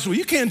memorized. Well,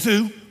 you can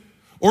too.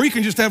 Or you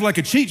can just have like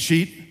a cheat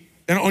sheet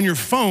and on your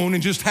phone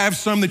and just have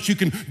some that you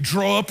can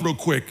draw up real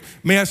quick.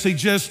 May I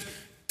suggest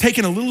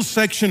taking a little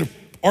section of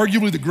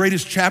arguably the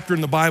greatest chapter in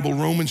the Bible,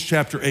 Romans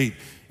chapter 8,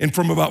 and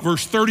from about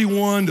verse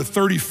 31 to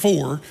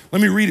 34,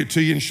 let me read it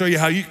to you and show you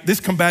how this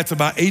combats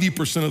about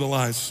 80% of the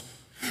lies.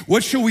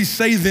 What shall we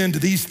say then to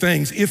these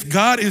things? If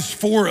God is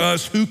for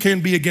us, who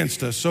can be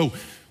against us? So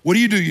what do?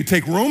 You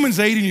take Romans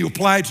 8 and you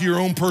apply it to your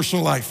own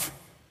personal life.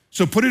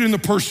 So put it in the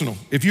personal.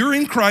 If you're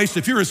in Christ,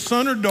 if you're a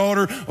son or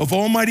daughter of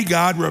Almighty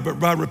God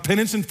by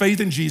repentance and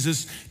faith in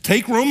Jesus,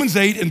 take Romans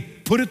 8 and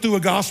put it through a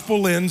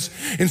gospel lens.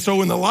 And so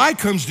when the lie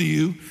comes to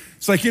you,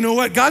 it's like, you know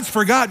what? God's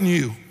forgotten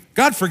you.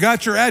 God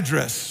forgot your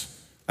address.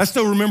 I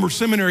still remember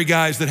seminary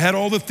guys that had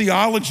all the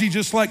theology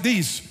just like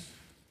these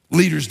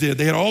leaders did.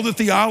 They had all the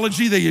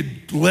theology. They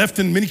had left,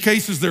 in many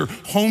cases, their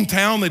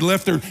hometown. They'd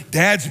left their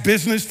dad's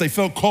business. They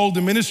felt called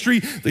to ministry.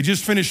 They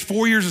just finished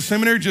 4 years of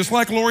seminary, just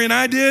like Lori and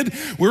I did.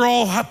 We're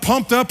all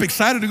pumped up,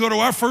 excited to go to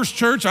our first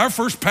church, our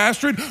first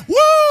pastorate. Woo!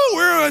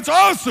 It's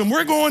awesome.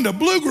 We're going to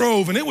Blue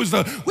Grove. And we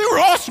were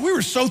awesome. We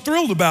were so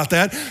thrilled about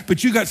that.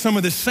 But you got some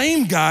of the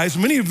same guys,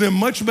 many of them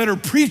much better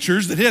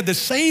preachers that had the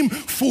same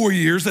 4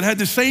 years, that had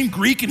the same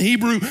Greek and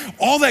Hebrew,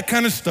 all that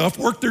kind of stuff,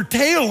 worked their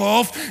tail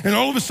off, and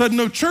all of a sudden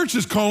no church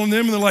is calling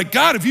them, and they're like,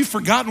 God, have you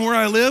forgotten where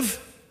I live?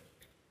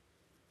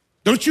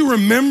 Don't you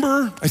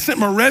remember? I sent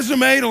my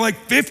resume to like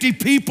 50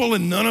 people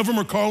and none of them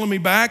are calling me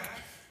back.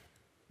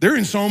 They're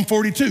in Psalm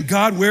 42.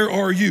 God, where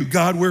are you?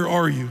 God, where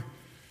are you?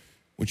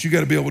 What you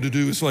got to be able to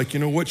do is like,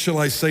 what shall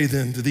I say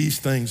then to these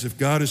things? If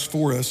God is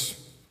for us,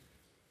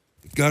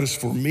 if God is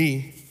for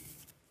me,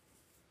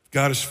 if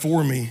God is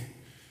for me,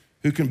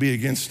 who can be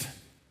against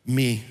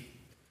me?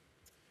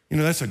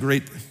 That's a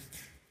great,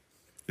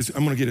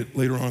 I'm going to get it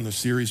later on in the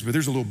series, but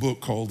there's a little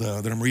book called,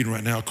 that I'm reading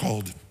right now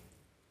called,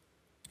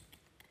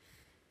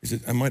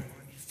 I might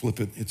flip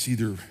it. It's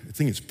either, I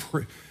think it's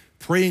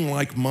Praying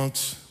Like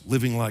Monks,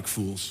 Living Like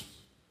Fools.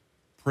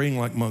 Praying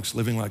Like Monks,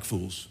 Living Like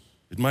Fools.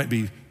 It might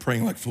be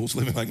Praying Like Fools,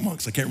 Living Like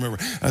Monks. I can't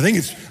remember. I think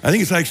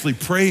it's actually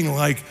Praying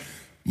Like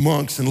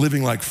Monks and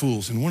Living Like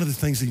Fools. And one of the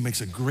things that he makes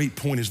a great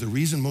point is the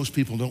reason most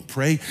people don't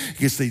pray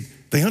is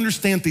they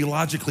understand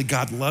theologically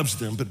God loves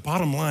them, but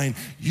bottom line,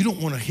 you don't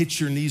want to hit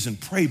your knees and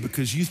pray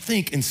because you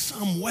think in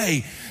some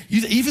way,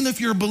 even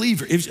if you're a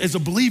believer, as a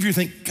believer, you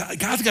think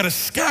God's got a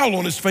scowl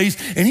on his face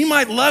and he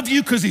might love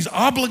you because he's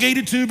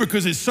obligated to,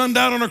 because his son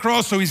died on a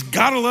cross, so he's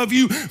got to love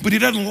you, but he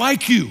doesn't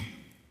like you.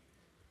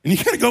 And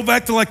you got to go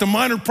back to like the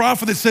minor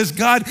prophet that says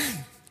God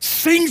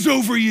sings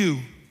over you.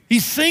 He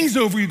sings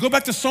over you. Go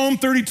back to Psalm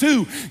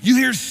 32. You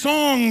hear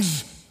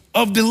songs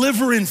of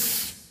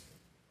deliverance.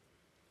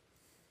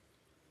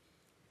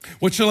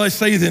 What shall I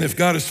say then? If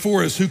God is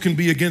for us, who can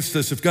be against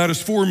us? If God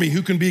is for me,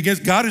 who can be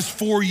against? God is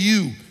for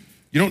you.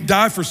 You don't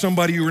die for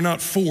somebody you are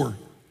not for.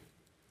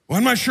 Well,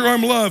 I'm not sure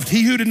I'm loved.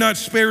 He who did not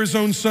spare his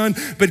own son,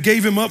 but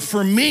gave him up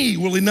for me,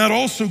 will he not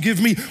also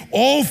give me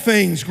all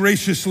things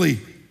graciously?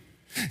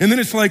 And then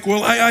it's like,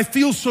 well, I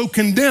feel so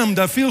condemned.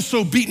 I feel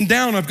so beaten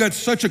down. I've got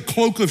such a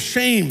cloak of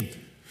shame.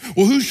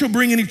 Well, who shall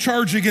bring any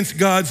charge against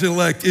God's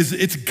elect?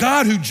 It's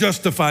God who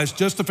justifies.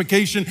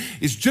 Justification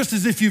is just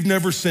as if you've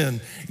never sinned.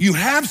 You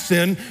have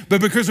sinned,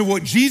 but because of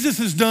what Jesus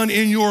has done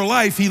in your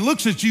life, he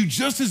looks at you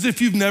just as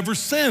if you've never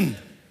sinned.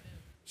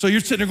 So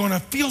you're sitting there going, I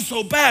feel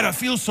so bad. I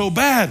feel so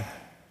bad.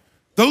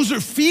 Those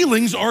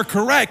feelings are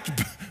correct.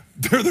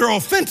 They're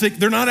authentic.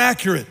 They're not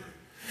accurate.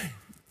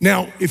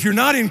 Now, if you're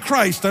not in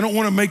Christ, I don't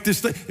want to make this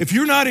thing. If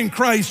you're not in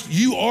Christ,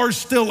 you are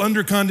still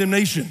under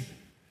condemnation.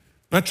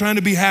 I'm not trying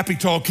to be happy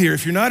talk here.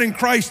 If you're not in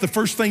Christ, the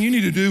first thing you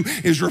need to do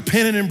is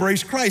repent and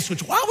embrace Christ.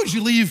 Which, why would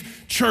you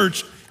leave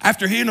church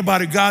after hearing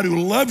about a God who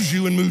loves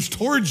you and moves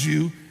towards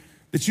you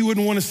that you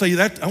wouldn't want to say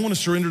that? I want to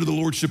surrender to the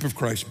lordship of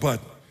Christ.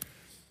 But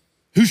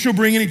who shall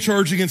bring any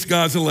charge against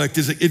God's elect?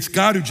 It's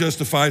God who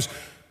justifies.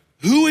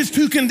 Who is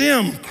to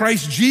condemn?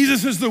 Christ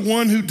Jesus is the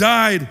one who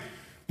died.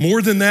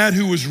 More than that,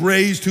 who was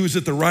raised, who is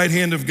at the right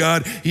hand of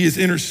God. He is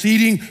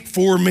interceding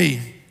for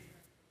me.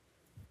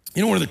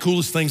 You know, one of the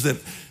coolest things that,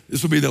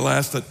 this will be the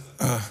last, that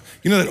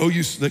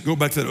go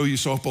back to that OU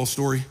softball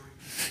story.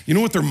 You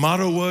know what their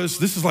motto was?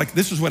 This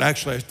is what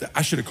actually,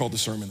 I should have called the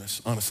sermon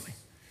this, honestly.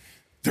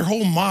 Their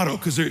whole motto,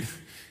 because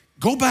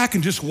go back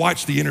and just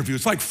watch the interview.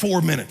 It's like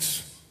 4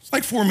 minutes. It's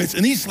like 4 minutes.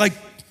 And these like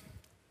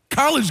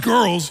college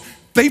girls,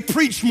 they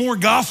preach more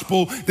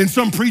gospel than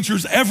some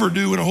preachers ever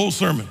do in a whole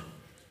sermon.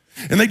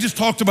 And they just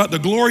talked about the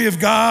glory of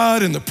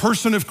God and the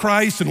person of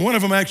Christ. And one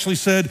of them actually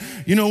said,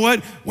 you know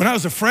what? When I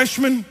was a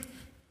freshman,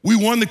 we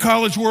won the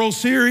College World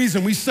Series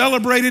and we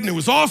celebrated and it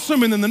was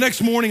awesome. And then the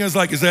next morning I was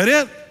like, is that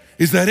it?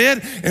 Is that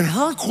it? And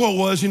her quote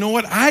was, you know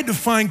what? I had to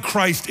find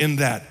Christ in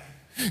that.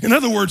 In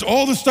other words,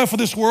 all the stuff of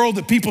this world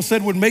that people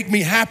said would make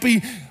me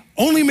happy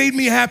only made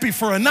me happy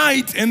for a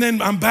night, and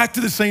then I'm back to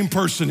the same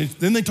person. And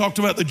then they talked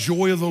about the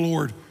joy of the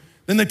Lord.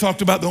 Then they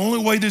talked about the only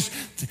way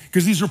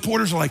because these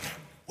reporters are like,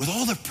 with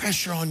all the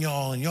pressure on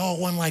y'all, and y'all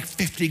won like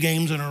 50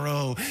 games in a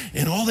row,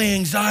 and all the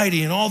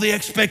anxiety and all the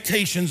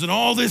expectations and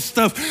all this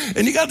stuff,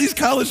 and you got these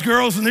college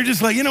girls, and they're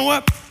just like, you know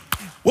what?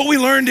 What we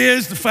learned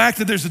is the fact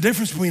that there's a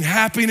difference between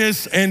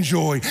happiness and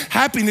joy.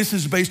 Happiness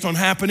is based on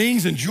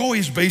happenings, and joy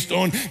is based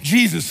on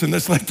Jesus. And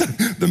that's like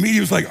the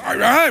media was like, all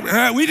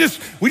right, we just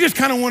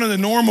kind of wanted the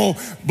normal,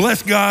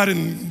 bless God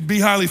and be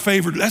highly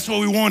favored. That's what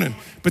we wanted.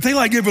 But they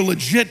like give a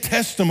legit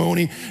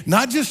testimony,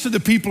 not just to the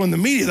people in the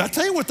media. I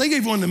tell you what, they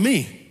gave one to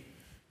me.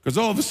 Because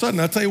all of a sudden,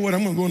 I tell you what,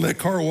 I'm going to go in that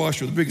car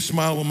wash with the biggest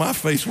smile on my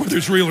face, whether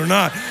it's real or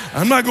not.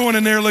 I'm not going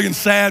in there looking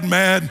sad,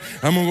 mad.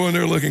 I'm going to go in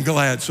there looking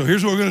glad. So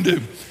here's what we're going to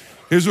do.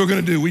 Here's what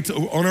we're going to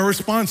do. On our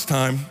response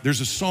time, there's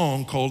a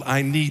song called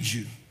I Need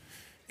You.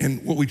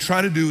 And what we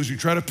try to do is we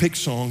try to pick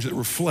songs that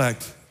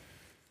reflect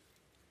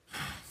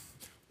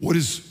what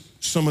is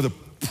some of the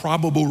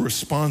probable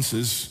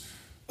responses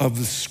of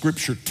the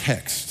scripture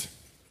text.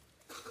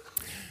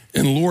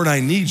 And Lord,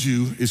 I Need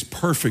You is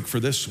perfect for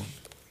this one.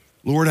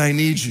 Lord, I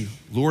need you.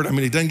 Lord,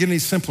 it doesn't get any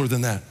simpler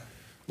than that.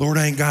 Lord,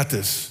 I ain't got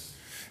this.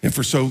 And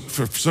for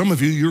some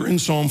of you, you're in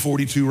Psalm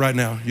 42 right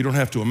now. You don't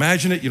have to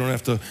imagine it. You don't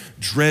have to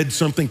dread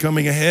something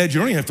coming ahead.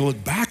 You don't even have to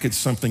look back at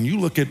something. You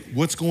look at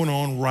what's going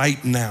on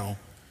right now.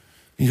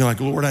 And you're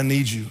like, Lord, I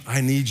need you. I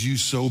need you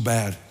so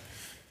bad.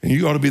 And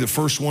you ought to be the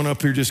first one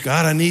up here just,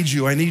 God, I need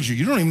you. I need you.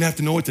 You don't even have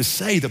to know what to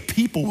say. The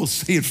people will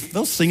say it.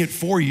 They'll sing it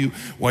for you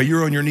while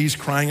you're on your knees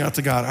crying out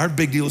to God. Our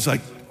big deal is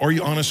like, are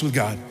you honest with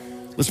God?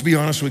 Let's be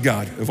honest with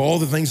God. Of all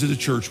the things of the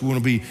church, we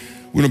want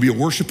to be a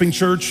worshiping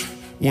church.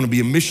 We want to be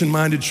a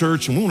mission-minded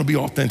church, and we want to be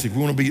authentic.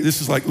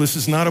 This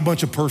is not a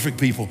bunch of perfect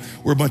people.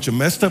 We're a bunch of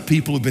messed up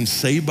people who've been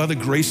saved by the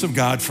grace of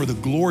God for the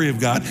glory of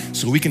God,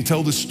 so we can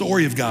tell the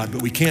story of God.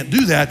 But we can't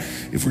do that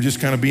if we're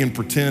just kind of being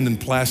pretend and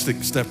plastic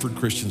Stepford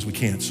Christians. We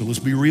can't. So let's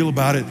be real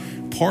about it.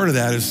 Part of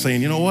that is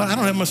saying, you know what? I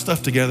don't have my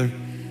stuff together.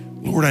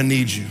 Lord, I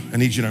need you. I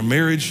need you in our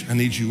marriage. I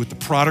need you with the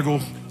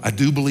prodigal. I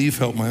do believe,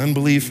 help my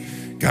unbelief.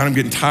 God, I'm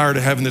getting tired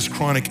of having this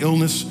chronic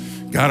illness.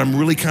 God, I'm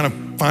really kind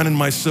of finding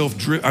myself,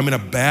 I'm in a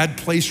bad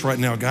place right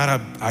now.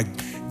 God, I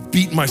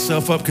beat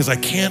myself up because I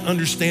can't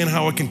understand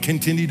how I can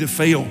continue to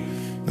fail.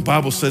 The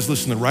Bible says,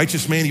 listen, the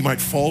righteous man, he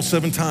might fall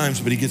 7 times,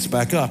 but he gets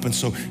back up. And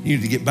so you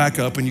need to get back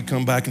up and you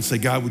come back and say,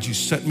 God, would you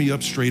set me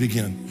up straight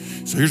again?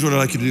 So here's what I'd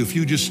like you to do. If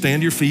you just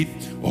stand to your feet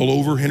all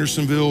over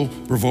Hendersonville,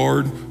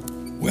 Brevard,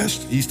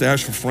 West, East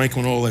Asheville,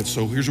 Franklin, all that.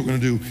 So here's what we're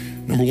gonna do.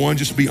 Number one,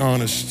 just be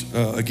honest.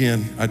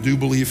 Again, I do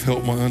believe,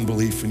 help my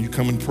unbelief, and you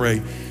come and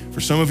pray. For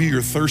some of you,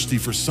 you're thirsty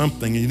for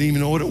something and you didn't even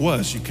know what it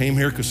was. You came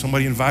here because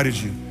somebody invited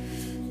you.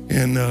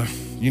 And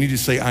you need to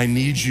say, I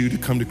need you to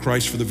come to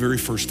Christ for the very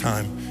first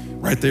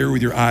time. Right there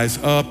with your eyes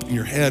up and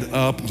your head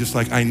up, and just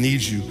like, I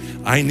need you.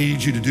 I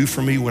need you to do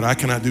for me what I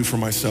cannot do for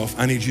myself.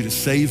 I need you to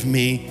save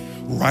me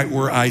right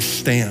where I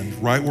stand,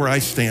 right where I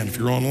stand. If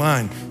you're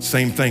online,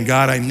 same thing.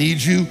 God, I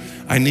need you.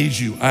 I need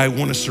you. I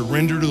want to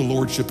surrender to the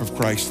lordship of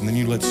Christ. And then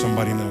you let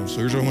somebody know. So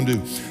here's what I'm going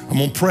to do. I'm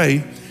going to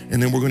pray,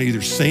 and then we're going to either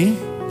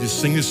just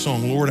sing this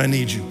song, Lord, I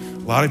need you.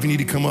 A lot of you need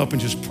to come up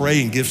and just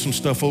pray and give some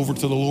stuff over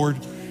to the Lord,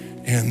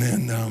 and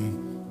then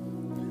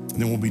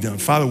we'll be done.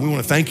 Father, we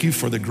want to thank you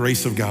for the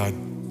grace of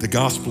God, the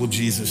gospel of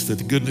Jesus, that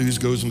the good news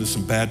goes into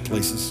some bad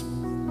places.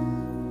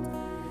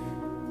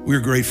 We're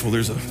grateful.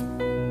 There's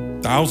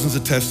thousands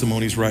of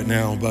testimonies right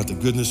now about the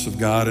goodness of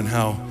God and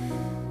how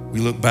we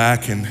look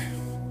back and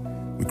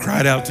we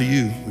cried out to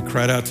you. We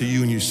cried out to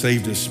you and you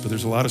saved us. But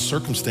there's a lot of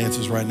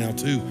circumstances right now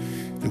too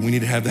that we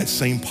need to have that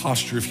same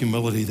posture of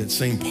humility, that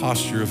same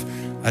posture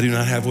of, I do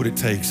not have what it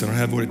takes. I don't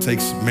have what it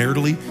takes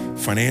maritally,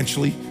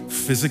 financially,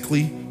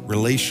 physically,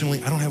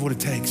 relationally. I don't have what it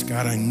takes.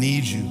 God, I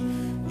need you.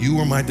 You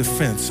are my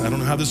defense. I don't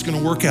know how this is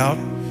gonna work out.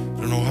 I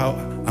don't know how,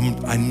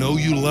 I know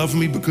you love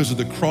me because of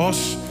the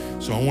cross.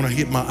 So I want to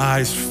get my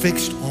eyes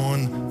fixed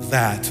on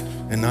that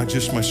and not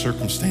just my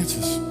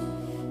circumstances.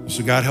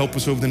 So God, help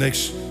us over the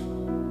next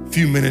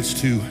few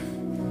minutes to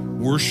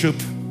worship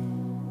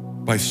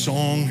by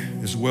song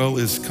as well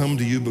as come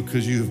to you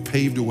because you have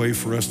paved a way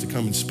for us to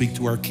come and speak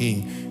to our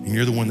King, and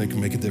you're the one that can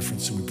make a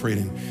difference. And we pray it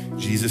in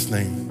Jesus'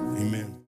 name, amen.